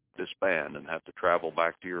disband and have to travel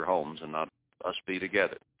back to your homes and not us be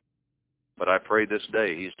together. But I pray this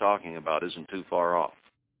day he's talking about isn't too far off.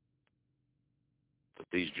 That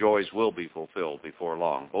these joys will be fulfilled before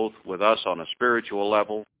long, both with us on a spiritual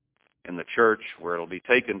level, in the church, where it'll be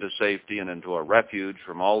taken to safety and into a refuge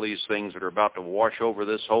from all these things that are about to wash over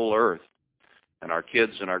this whole earth. And our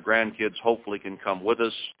kids and our grandkids hopefully can come with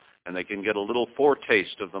us, and they can get a little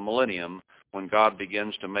foretaste of the millennium when God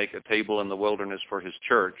begins to make a table in the wilderness for his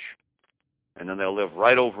church. And then they'll live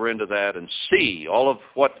right over into that and see all of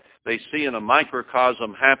what they see in a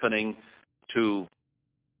microcosm happening to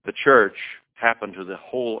the church happen to the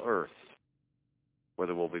whole earth, where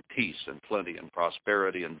there will be peace and plenty and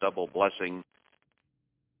prosperity and double blessing,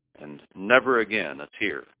 and never again a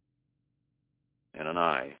tear in an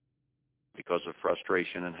eye because of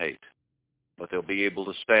frustration and hate. But they'll be able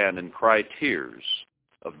to stand and cry tears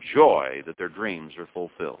of joy that their dreams are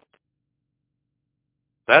fulfilled.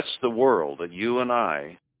 That's the world that you and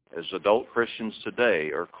I, as adult Christians today,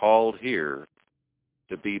 are called here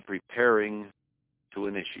to be preparing to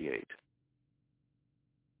initiate.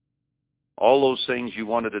 All those things you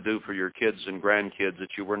wanted to do for your kids and grandkids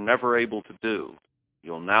that you were never able to do,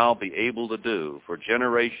 you'll now be able to do for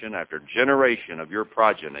generation after generation of your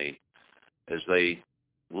progeny as they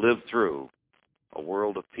live through a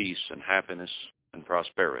world of peace and happiness and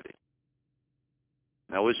prosperity.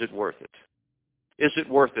 Now, is it worth it? Is it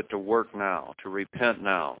worth it to work now, to repent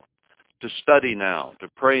now, to study now, to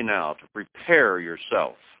pray now, to prepare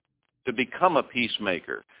yourself, to become a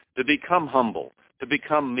peacemaker, to become humble, to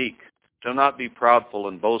become meek, to not be proudful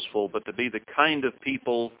and boastful, but to be the kind of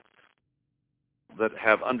people that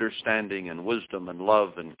have understanding and wisdom and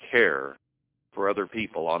love and care for other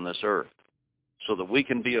people on this earth, so that we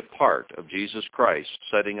can be a part of Jesus Christ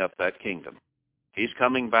setting up that kingdom. He's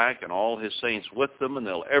coming back and all his saints with them, and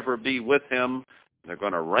they'll ever be with him. They're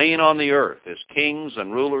going to reign on the earth as kings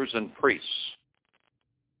and rulers and priests.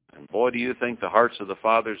 And boy, do you think the hearts of the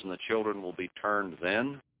fathers and the children will be turned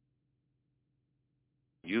then?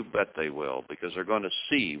 You bet they will, because they're going to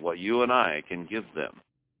see what you and I can give them.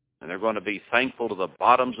 And they're going to be thankful to the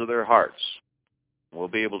bottoms of their hearts. We'll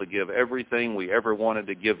be able to give everything we ever wanted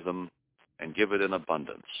to give them and give it in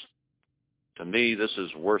abundance. To me, this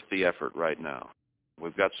is worth the effort right now.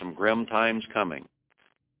 We've got some grim times coming,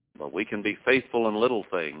 but we can be faithful in little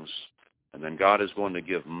things, and then God is going to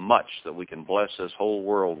give much that we can bless this whole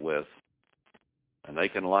world with, and they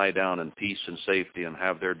can lie down in peace and safety and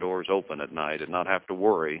have their doors open at night and not have to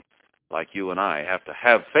worry like you and I have to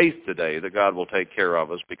have faith today that God will take care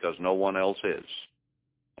of us because no one else is.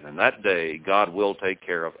 And in that day, God will take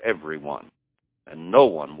care of everyone, and no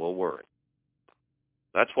one will worry.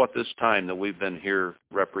 That's what this time that we've been here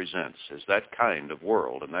represents, is that kind of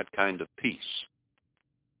world and that kind of peace.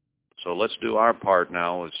 So let's do our part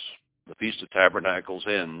now as the Feast of Tabernacles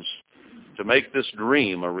ends to make this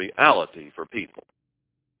dream a reality for people,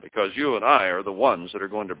 because you and I are the ones that are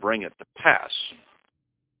going to bring it to pass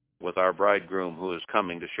with our bridegroom who is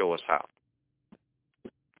coming to show us how.